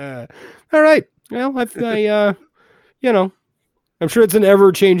 All right. Well, I you know, I'm sure it's an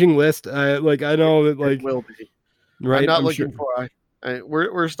ever-changing list. I know that like it will be. Right. I'm not looking for.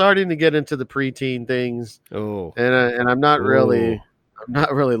 We're starting to get into the preteen things. Oh. And I'm not really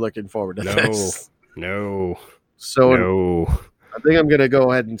looking forward to this. No. So no. I think I'm gonna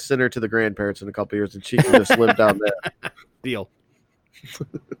go ahead and send her to the grandparents in a couple of years, and she can just live down there. Deal.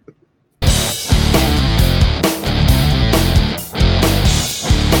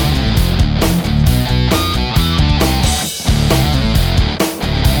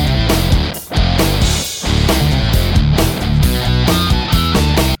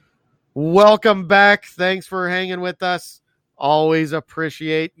 Welcome back. Thanks for hanging with us. Always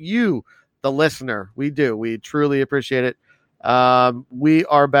appreciate you, the listener. We do. We truly appreciate it. We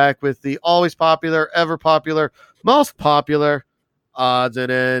are back with the always popular, ever popular, most popular odds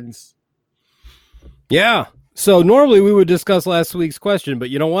and ends. Yeah. So normally we would discuss last week's question, but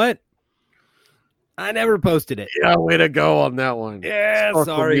you know what? I never posted it. Yeah, way to go on that one. Yeah,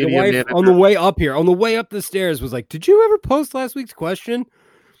 sorry. The wife on the way up here, on the way up the stairs, was like, "Did you ever post last week's question?"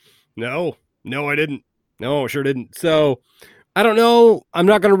 No, I didn't. No, sure didn't. So I don't know. I'm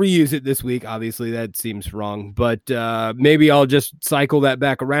not going to reuse it this week. Obviously, that seems wrong, but maybe I'll just cycle that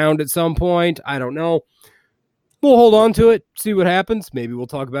back around at some point. I don't know. We'll hold on to it, see what happens. Maybe we'll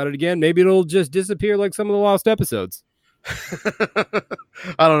talk about it again. Maybe it'll just disappear like some of the lost episodes. I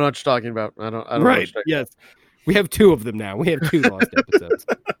don't know what you're talking about. I don't right. Yes. We have 2 of them now. We have 2 lost episodes.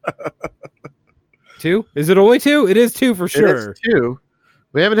 2? Is it only 2? It is 2 for sure. It is 2.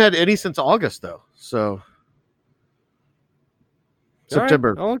 We haven't had any since August, though. So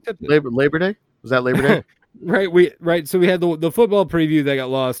September, Labor Day, was that Labor Day? Right. So we had the football preview that got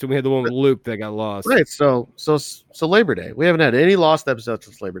lost, and we had the one with Luke that got lost. Right. So Labor Day. We haven't had any lost episodes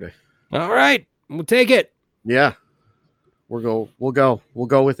since Labor Day. All right, we'll take it. Yeah, we'll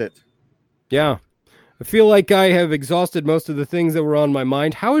go with it. Yeah. I feel like I have exhausted most of the things that were on my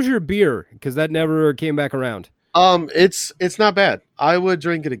mind. How is your beer? Because that never came back around. It's not bad. I would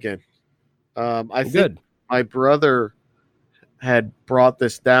drink it again. I think my brother had brought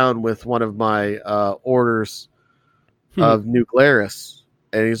this down with one of my orders of New Glarus,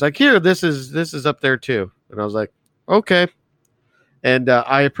 and he's like, "Here, this is up there too." And I was like, "Okay." And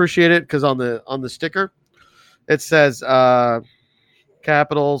I appreciate it because on the sticker, it says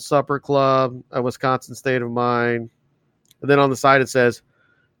Capital Supper Club, a Wisconsin state of mind, and then on the side it says,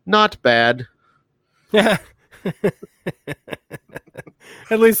 "Not bad." Yeah.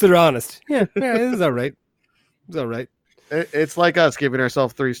 At least they're honest. Yeah, it's all right. It's all right. It's like us giving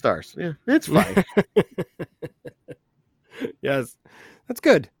ourselves 3 stars. Yeah, it's fine. Yes, that's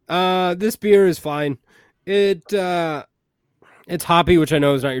good. This beer is fine. It's hoppy, which I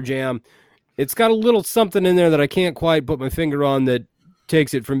know is not your jam. It's got a little something in there that I can't quite put my finger on that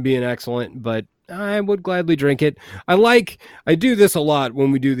takes it from being excellent, but I would gladly drink it. I do this a lot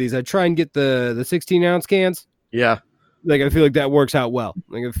when we do these. I try and get the 16-ounce cans. Yeah. Like, I feel like that works out well.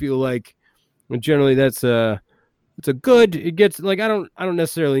 Like, I feel like generally it's a good, it gets like, I don't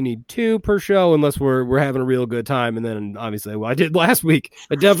necessarily need 2 per show unless we're having a real good time. And then obviously, I did last week.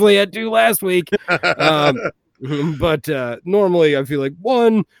 I definitely had 2 last week. But normally I feel like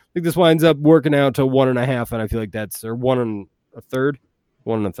 1, like this winds up working out to 1.5. And I feel like or 1 1/3.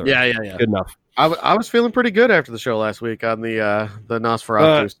 1 1/3. Yeah. Good enough. I was feeling pretty good after the show last week on the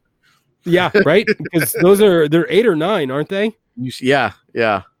Nosferatu. Yeah, right. Because they're 8 or 9, aren't they? Yeah.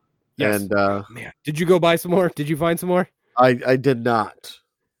 Yes. And Man, did you go buy some more? Did you find some more? I did not,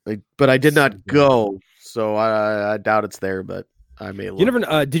 but I did not go, so I doubt it's there. But I may. Look. You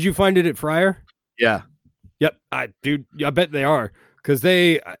never. Did you find it at Fryer? Yeah. Yep. I bet they are, because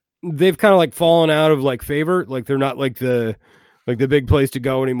they've kind of like fallen out of like favor. Like they're not like the big place to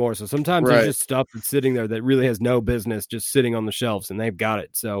go anymore. So sometimes there's just stuff that's sitting there that really has no business just sitting on the shelves, and they've got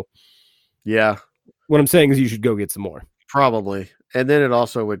it. So yeah, what I'm saying is you should go get some more. Probably, and then it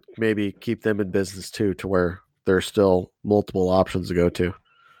also would maybe keep them in business too, to where there's still multiple options to go to.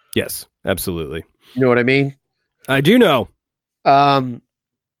 Yes, absolutely. You know what I mean? I do know.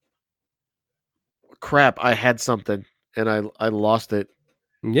 Crap, I had something and I lost it.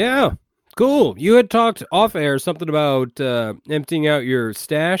 Yeah, cool. You had talked off air something about emptying out your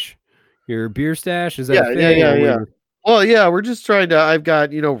stash, your beer stash. Is that a thing? Yeah. Well, yeah, we're just trying to. I've got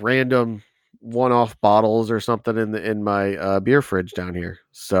random one-off bottles or something in my beer fridge down here,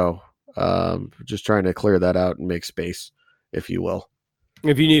 so just trying to clear that out and make space, if you will.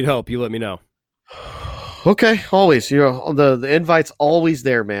 If you need help, you let me know. Okay, always. The invite's always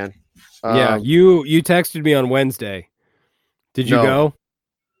there, man. Yeah, you texted me on Wednesday. Did you go?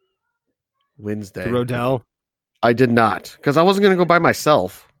 Wednesday. To Rodell? I did not, because I wasn't going to go by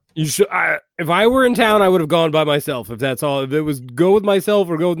myself. You should. If I were in town, I would have gone by myself. If that's all. If it was go with myself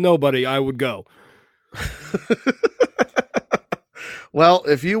or go with nobody, I would go. Well,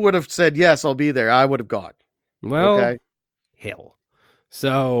 if you would have said yes, I'll be there, I would have gone. Well, okay. Hell.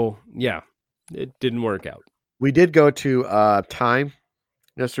 So yeah, it didn't work out. We did go to Time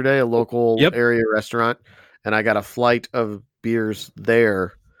yesterday, a local area restaurant, and I got a flight of beers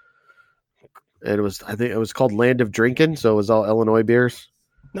there. And I think it was called Land of Drinking, so it was all Illinois beers.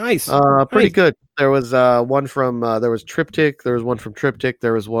 Nice. Pretty good. There was one from there was Triptych, there was one from Triptych,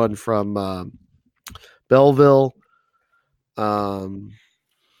 there was one from Belleville.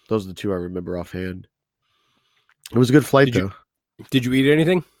 Those are the two I remember offhand. It was a good flight though. Did you eat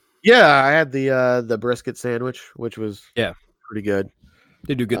anything? Yeah, I had the brisket sandwich, which was pretty good.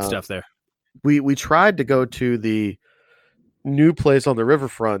 They do good stuff there. We tried to go to the new place on the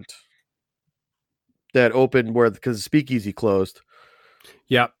riverfront that opened because the Speakeasy closed.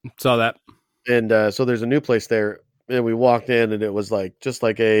 Yeah, saw that. And so there's a new place there, and we walked in, and it was just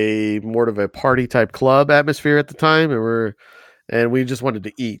like a more of a party type club atmosphere at the time, and we just wanted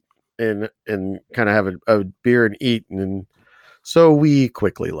to eat and kind of have a beer and eat, and so we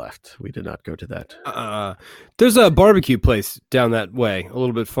quickly left. We did not go to that. There's a barbecue place down that way, a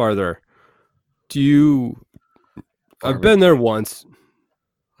little bit farther. I've been there once.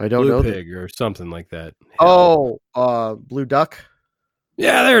 I don't know. Blue Pig or something like that. Oh, Blue Duck.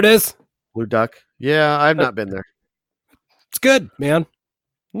 Yeah, there it is. Blue Duck. Yeah, I've not been there. It's good, man.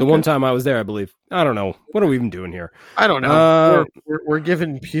 The one time I was there, I believe. I don't know. What are we even doing here? I don't know. We're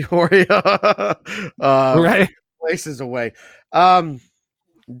giving Peoria right places away. I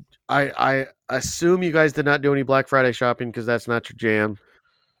assume you guys did not do any Black Friday shopping because that's not your jam.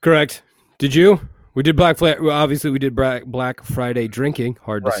 Correct. Did you? We did Black Friday. Well, obviously, we did Black Friday drinking.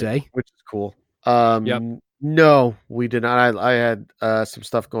 Hard to say. Which is cool. Yep. No, we did not. I had some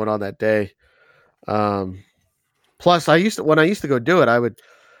stuff going on that day. Plus, when I used to go do it, I would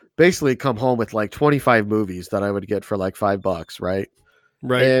basically come home with like 25 movies that I would get for like $5, right?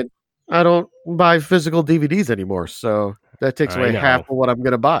 Right. And I don't buy physical DVDs anymore, so that takes away half of what I'm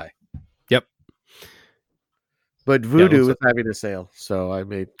going to buy. Yep. But Vudu is having a sale, so I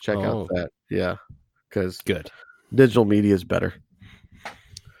may check out that. Yeah, because digital media is better.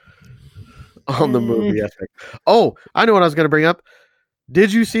 On the movie aspect. Oh, I know what I was going to bring up.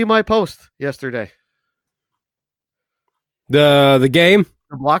 Did you see my post yesterday? The game?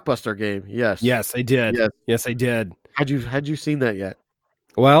 The Blockbuster game, yes. Yes, I did. Yes, I did. Had you seen that yet?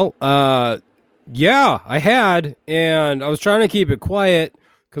 Well, yeah, I had, and I was trying to keep it quiet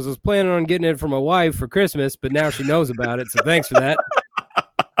because I was planning on getting it for my wife for Christmas, but now she knows about it, so thanks for that.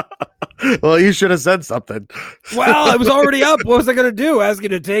 Well, you should have said something. Well, it was already up. What was I going to do? Ask you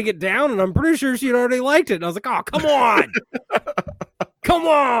to take it down, and I'm pretty sure she'd already liked it. And I was like, oh, come on. Come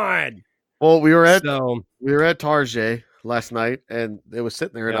on. Well, we were at Target last night, and it was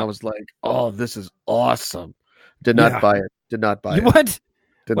sitting there, and I was like, oh, this is awesome. Did not buy it. Did not buy it. What?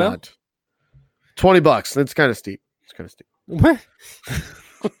 Did not. $20. That's kind of steep. It's kind of steep. What?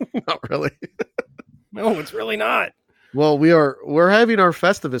 Not really. No, it's really not. Well, we're having our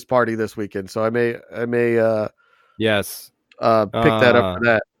Festivus party this weekend, so I may yes pick that up for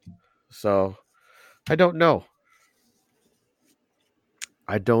that. So I don't know.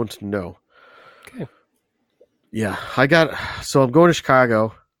 I don't know. Okay. Yeah, so I'm going to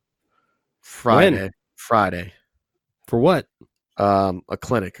Chicago Friday. When? Friday. For what? A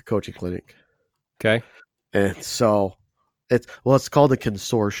coaching clinic. Okay. And so it's called a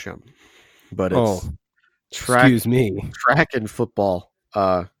consortium, but it's excuse me. track and football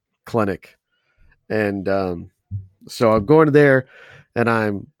clinic. And so I'm going there, and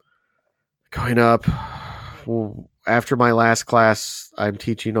I'm going up. Well, after my last class, I'm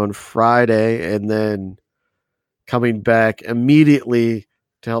teaching on Friday, and then coming back immediately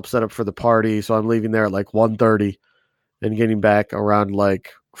to help set up for the party. So I'm leaving there at like 1:30 and getting back around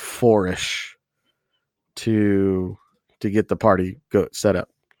like 4-ish to get the party set up.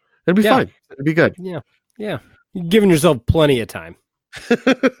 It'll be fine. It'll be good. Yeah. Yeah. You're giving yourself plenty of time.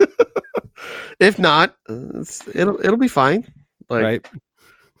 If not, it'll be fine. Like, right.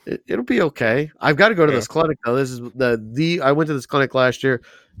 It'll be okay. I've got to go to this clinic though. This is I went to this clinic last year,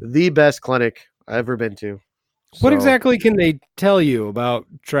 the best clinic I've ever been to. What exactly can they tell you about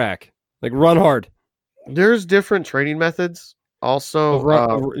track? Like run hard. There's different training methods.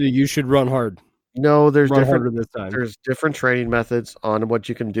 Also, you should run hard. No, there's run different. Harder this time. There's different training methods on what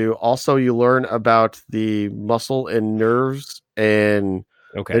you can do. Also, you learn about the muscle and nerves and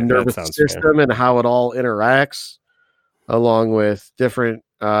the nervous system and how it all interacts, along with different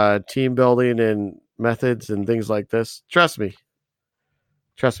team building and methods and things like this. Trust me.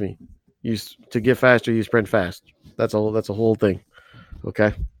 To get faster, you sprint fast. That's a whole thing.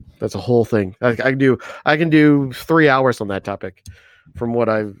 Okay, that's a whole thing. I can do 3 hours on that topic from what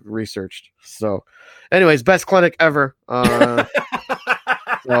I've researched. So, anyways, best clinic ever. So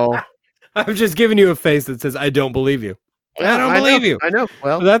I'm just giving you a face that says I don't believe you. I don't believe you. I know.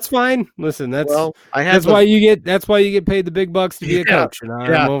 Well, that's fine. Listen, that's why you get paid the big bucks to be a coach, and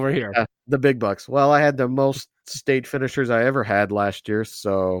I'm over here. Yeah, the big bucks. Well, I had the most state finishers I ever had last year,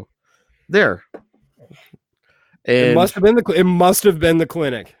 so there. And it must have been the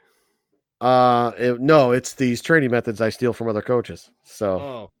clinic. No, it's these training methods I steal from other coaches.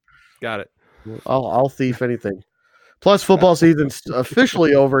 So, got it. I'll thief anything. Plus, football season's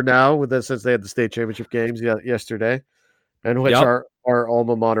officially over now since they had the state championship games yesterday, and which our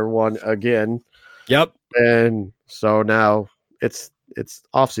alma mater won again. Yep. And so now it's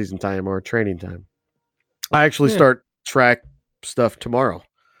off season time or training time. I actually start track stuff tomorrow.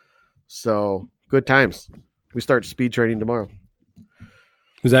 So good times. We start speed training tomorrow.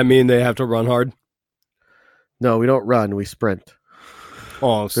 Does that mean they have to run hard? No, we don't run. We sprint.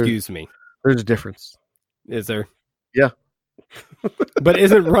 Oh, excuse me. There's a difference. Is there? Yeah. But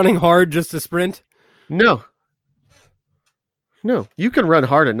isn't running hard just a sprint? No. You can run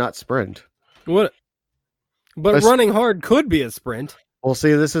hard and not sprint. What? But running hard could be a sprint. Well,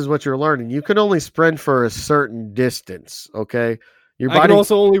 see, this is what you're learning. You can only sprint for a certain distance, okay? I can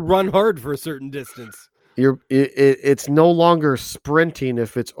also only run hard for a certain distance. It's no longer sprinting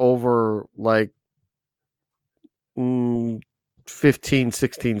if it's over like 15,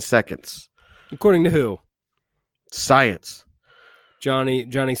 16 seconds. According to who? Science.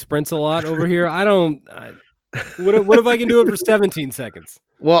 Johnny sprints a lot over here. What if I can do it for 17 seconds?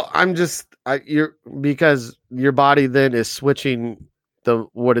 Well, because your body then is switching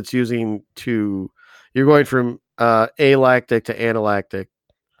what it's using to. You're going from alactic to analactic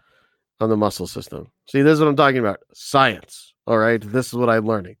on the muscle system. See, this is what I'm talking about. Science. All right. This is what I'm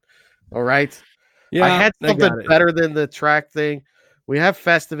learning. All right. Yeah. I had something better than the track thing. We have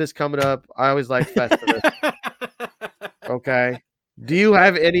Festivus coming up. I always like Festivus. Okay. Do you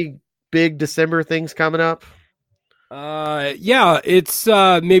have any big December things coming up? Yeah, it's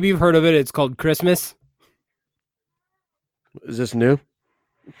maybe you've heard of it. It's called Christmas. Is this new?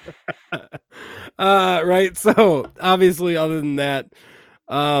 Right. So obviously, other than that,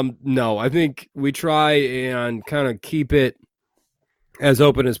 no, I think we try and kind of keep it as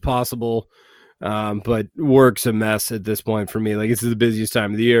open as possible. But work's a mess at this point for me. Like, this is the busiest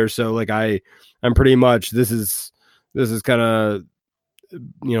time of the year. So like I'm pretty much, this is kind of,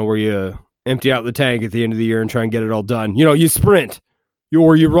 where you empty out the tank at the end of the year and try and get it all done. You sprint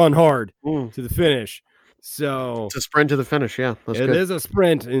or you run hard to the finish. So it's a sprint to the finish. Yeah, it is a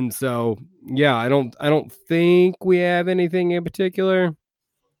sprint. And so, yeah, I don't think we have anything in particular.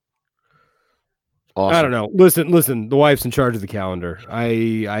 Awesome. I don't know. Listen, the wife's in charge of the calendar.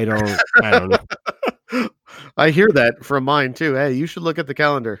 I don't know. I hear that from mine too. Hey, you should look at the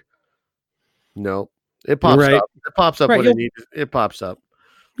calendar. No, it pops up. It pops up when it needs. It pops up.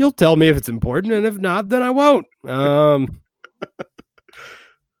 You'll tell me if it's important, and if not, then I won't.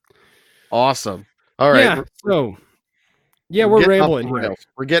 Awesome. All right. Yeah, we're rambling here.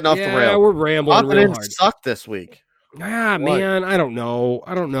 We're getting off the rails. Yeah, we're rambling real hard. Sucked this week. Man, I don't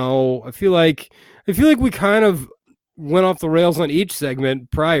know. I feel like we kind of went off the rails on each segment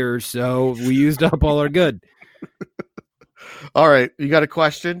prior, so we used up all our good. All right, you got a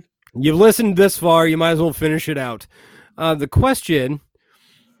question? You've listened this far, you might as well finish it out. The question,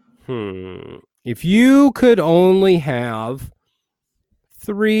 if you could only have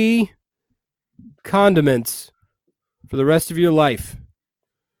 3 condiments for the rest of your life,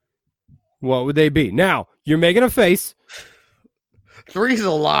 what would they be? Now, you're making a face. 3's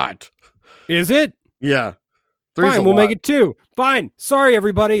a lot. Is it? Yeah. Fine, we'll make it 2. Fine. Sorry,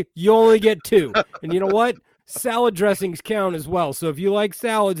 everybody. You only get 2. And you know what? Salad dressings count as well. So if you like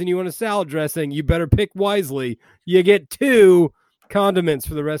salads and you want a salad dressing, you better pick wisely. You get 2 condiments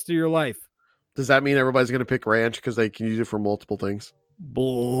for the rest of your life. Does that mean everybody's going to pick ranch because they can use it for multiple things?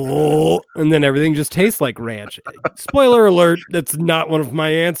 And then everything just tastes like ranch. Spoiler alert, that's not one of my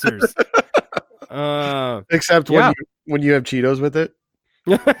answers. Except when you have Cheetos with it.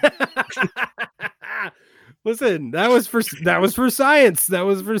 Listen, that was for science. That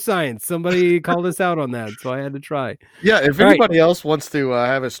was for science. Somebody called us out on that, so I had to try. Yeah, if anybody else wants to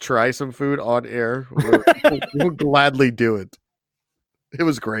have us try some food on air, we'll gladly do it. It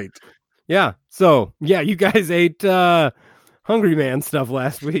was great. Yeah. So you guys ate Hungry Man stuff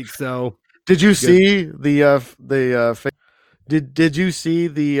last week. So did you see Did you see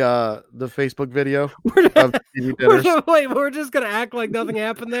the Facebook video of TV dinners? We're just gonna act like nothing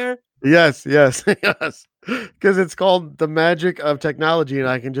happened there. Yes, because it's called The Magic of Technology, and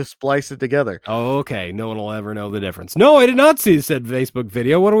I can just splice it together. Oh, okay. No one will ever know the difference. No, I did not see said Facebook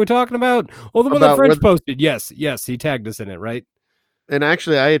video. What are we talking about? Oh, the one that French posted. Yes, he tagged us in it, right? And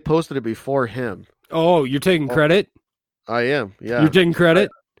actually, I had posted it before him. Oh, you're taking credit? I am. Yeah, you're taking credit.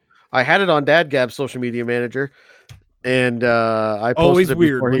 I had it on Dadgab's social media manager. And I posted always it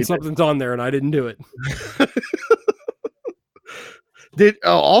weird when something's on there and I didn't do it.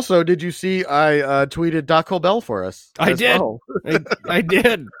 Did you see I tweeted Taco Bell for us? I did. Well. I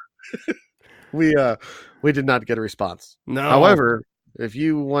did. We did not get a response. No. However, if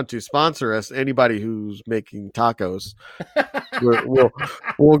you want to sponsor us, anybody who's making tacos,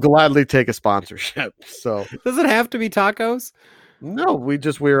 we'll gladly take a sponsorship. So does it have to be tacos? No,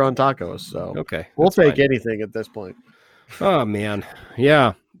 we're on tacos. So okay, we'll take anything at this point. Oh man,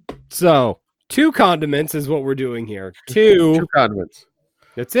 yeah. So 2 condiments is what we're doing here. 2 condiments.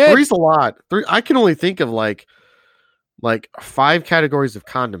 That's it. 3's a lot. 3. I can only think of like 5 categories of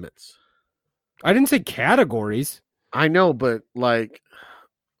condiments. I didn't say categories. I know, but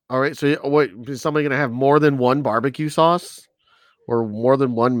all right. So what is somebody going to have more than one barbecue sauce or more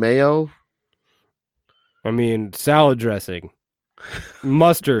than one mayo? I mean, salad dressing,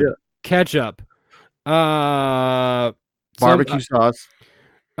 mustard, ketchup, barbecue sauce.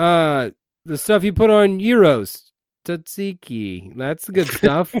 The stuff you put on gyros, tzatziki. That's the good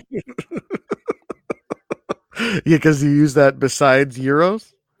stuff. Yeah, because you use that besides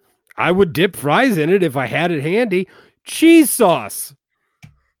gyros. I would dip fries in it if I had it handy. Cheese sauce.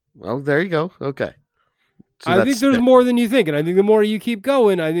 Oh, there you go. Okay. So I think there's more than you think, and I think the more you keep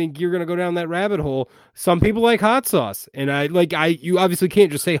going, I think you're going to go down that rabbit hole. Some people like hot sauce, and you obviously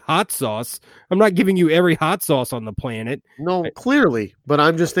can't just say hot sauce. I'm not giving you every hot sauce on the planet. No, clearly, but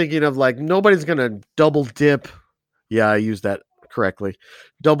I'm just thinking of nobody's going to double dip. Yeah, I used that correctly.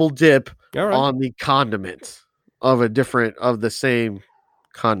 Double dip on the condiment of the same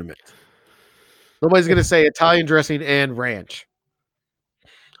condiment. Nobody's going to say Italian dressing and ranch.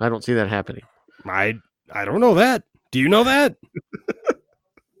 I don't see that happening. I don't know that. Do you know that?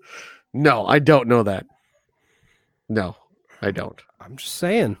 No, I don't know that. No, I don't. I'm just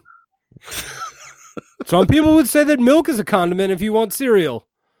saying. Some people would say that milk is a condiment if you want cereal.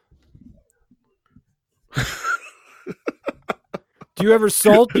 Do you ever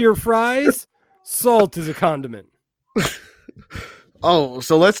salt your fries? Salt is a condiment. Oh,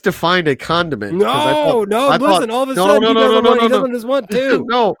 so let's define a condiment. Listen, all of a sudden he doesn't just want to.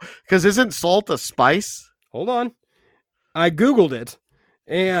 No, because isn't salt a spice? Hold on. I Googled it,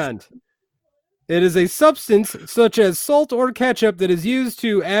 and it is a substance such as salt or ketchup that is used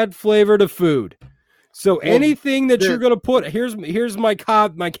to add flavor to food. So anything that you're going to put, here's my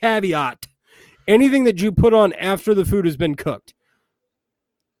caveat. Anything that you put on after the food has been cooked.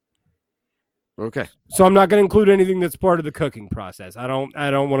 Okay. So I'm not going to include anything that's part of the cooking process. I don't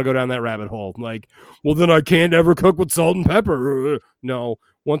want to go down that rabbit hole. Then I can't ever cook with salt and pepper. No.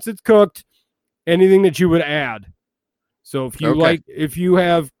 Once it's cooked, anything that you would add. So if you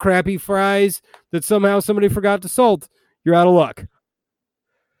have crappy fries that somehow somebody forgot to salt, you're out of luck.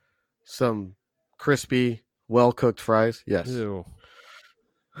 Some crispy, well-cooked fries. Yes. Ew.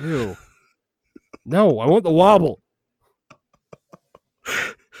 No, I want the wobble.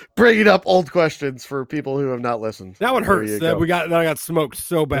 Bringing up old questions for people who have not listened. That one There hurts. you That go. I got smoked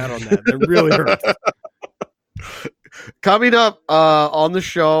so bad on that. That really hurts. Coming up on the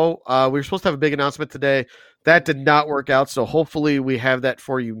show, we were supposed to have a big announcement today. That did not work out, so hopefully we have that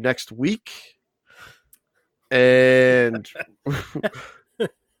for you next week. And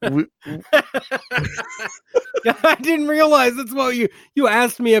I didn't realize that's what you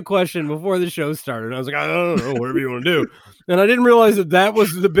asked me a question before the show started. And I was like, I don't know, whatever you want to do. And I didn't realize that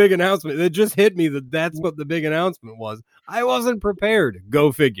was the big announcement. It just hit me that's what the big announcement was. I wasn't prepared.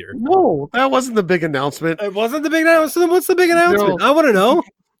 Go figure. no, that wasn't the big announcement. It wasn't the big announcement. What's the big announcement? No. I want to know.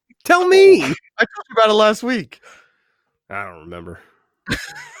 Tell me. I talked about it last week. I don't remember.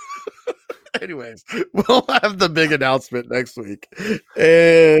 Anyways, we'll have the big announcement next week,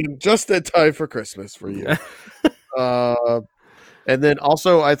 and just in time for Christmas for you. And then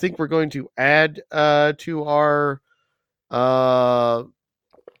also, I think we're going to add to our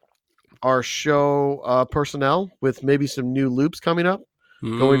show personnel with maybe some new loops coming up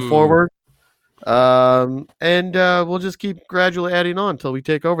going forward. And we'll just keep gradually adding on until we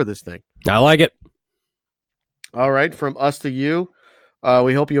take over this thing. I like it. All right, from us to you.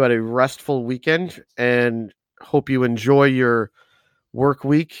 We hope you had a restful weekend and hope you enjoy your work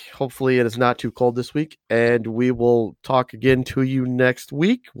week. Hopefully it is not too cold this week, and we will talk again to you next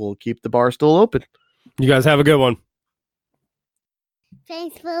week. We'll keep the bar still open. You guys have a good one.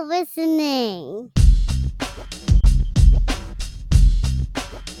 Thanks for listening.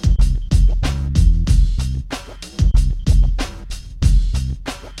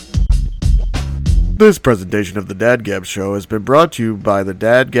 This presentation of the Dad Gab Show has been brought to you by the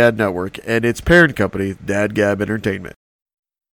Dad Gab Network and its parent company, Dad Gab Entertainment.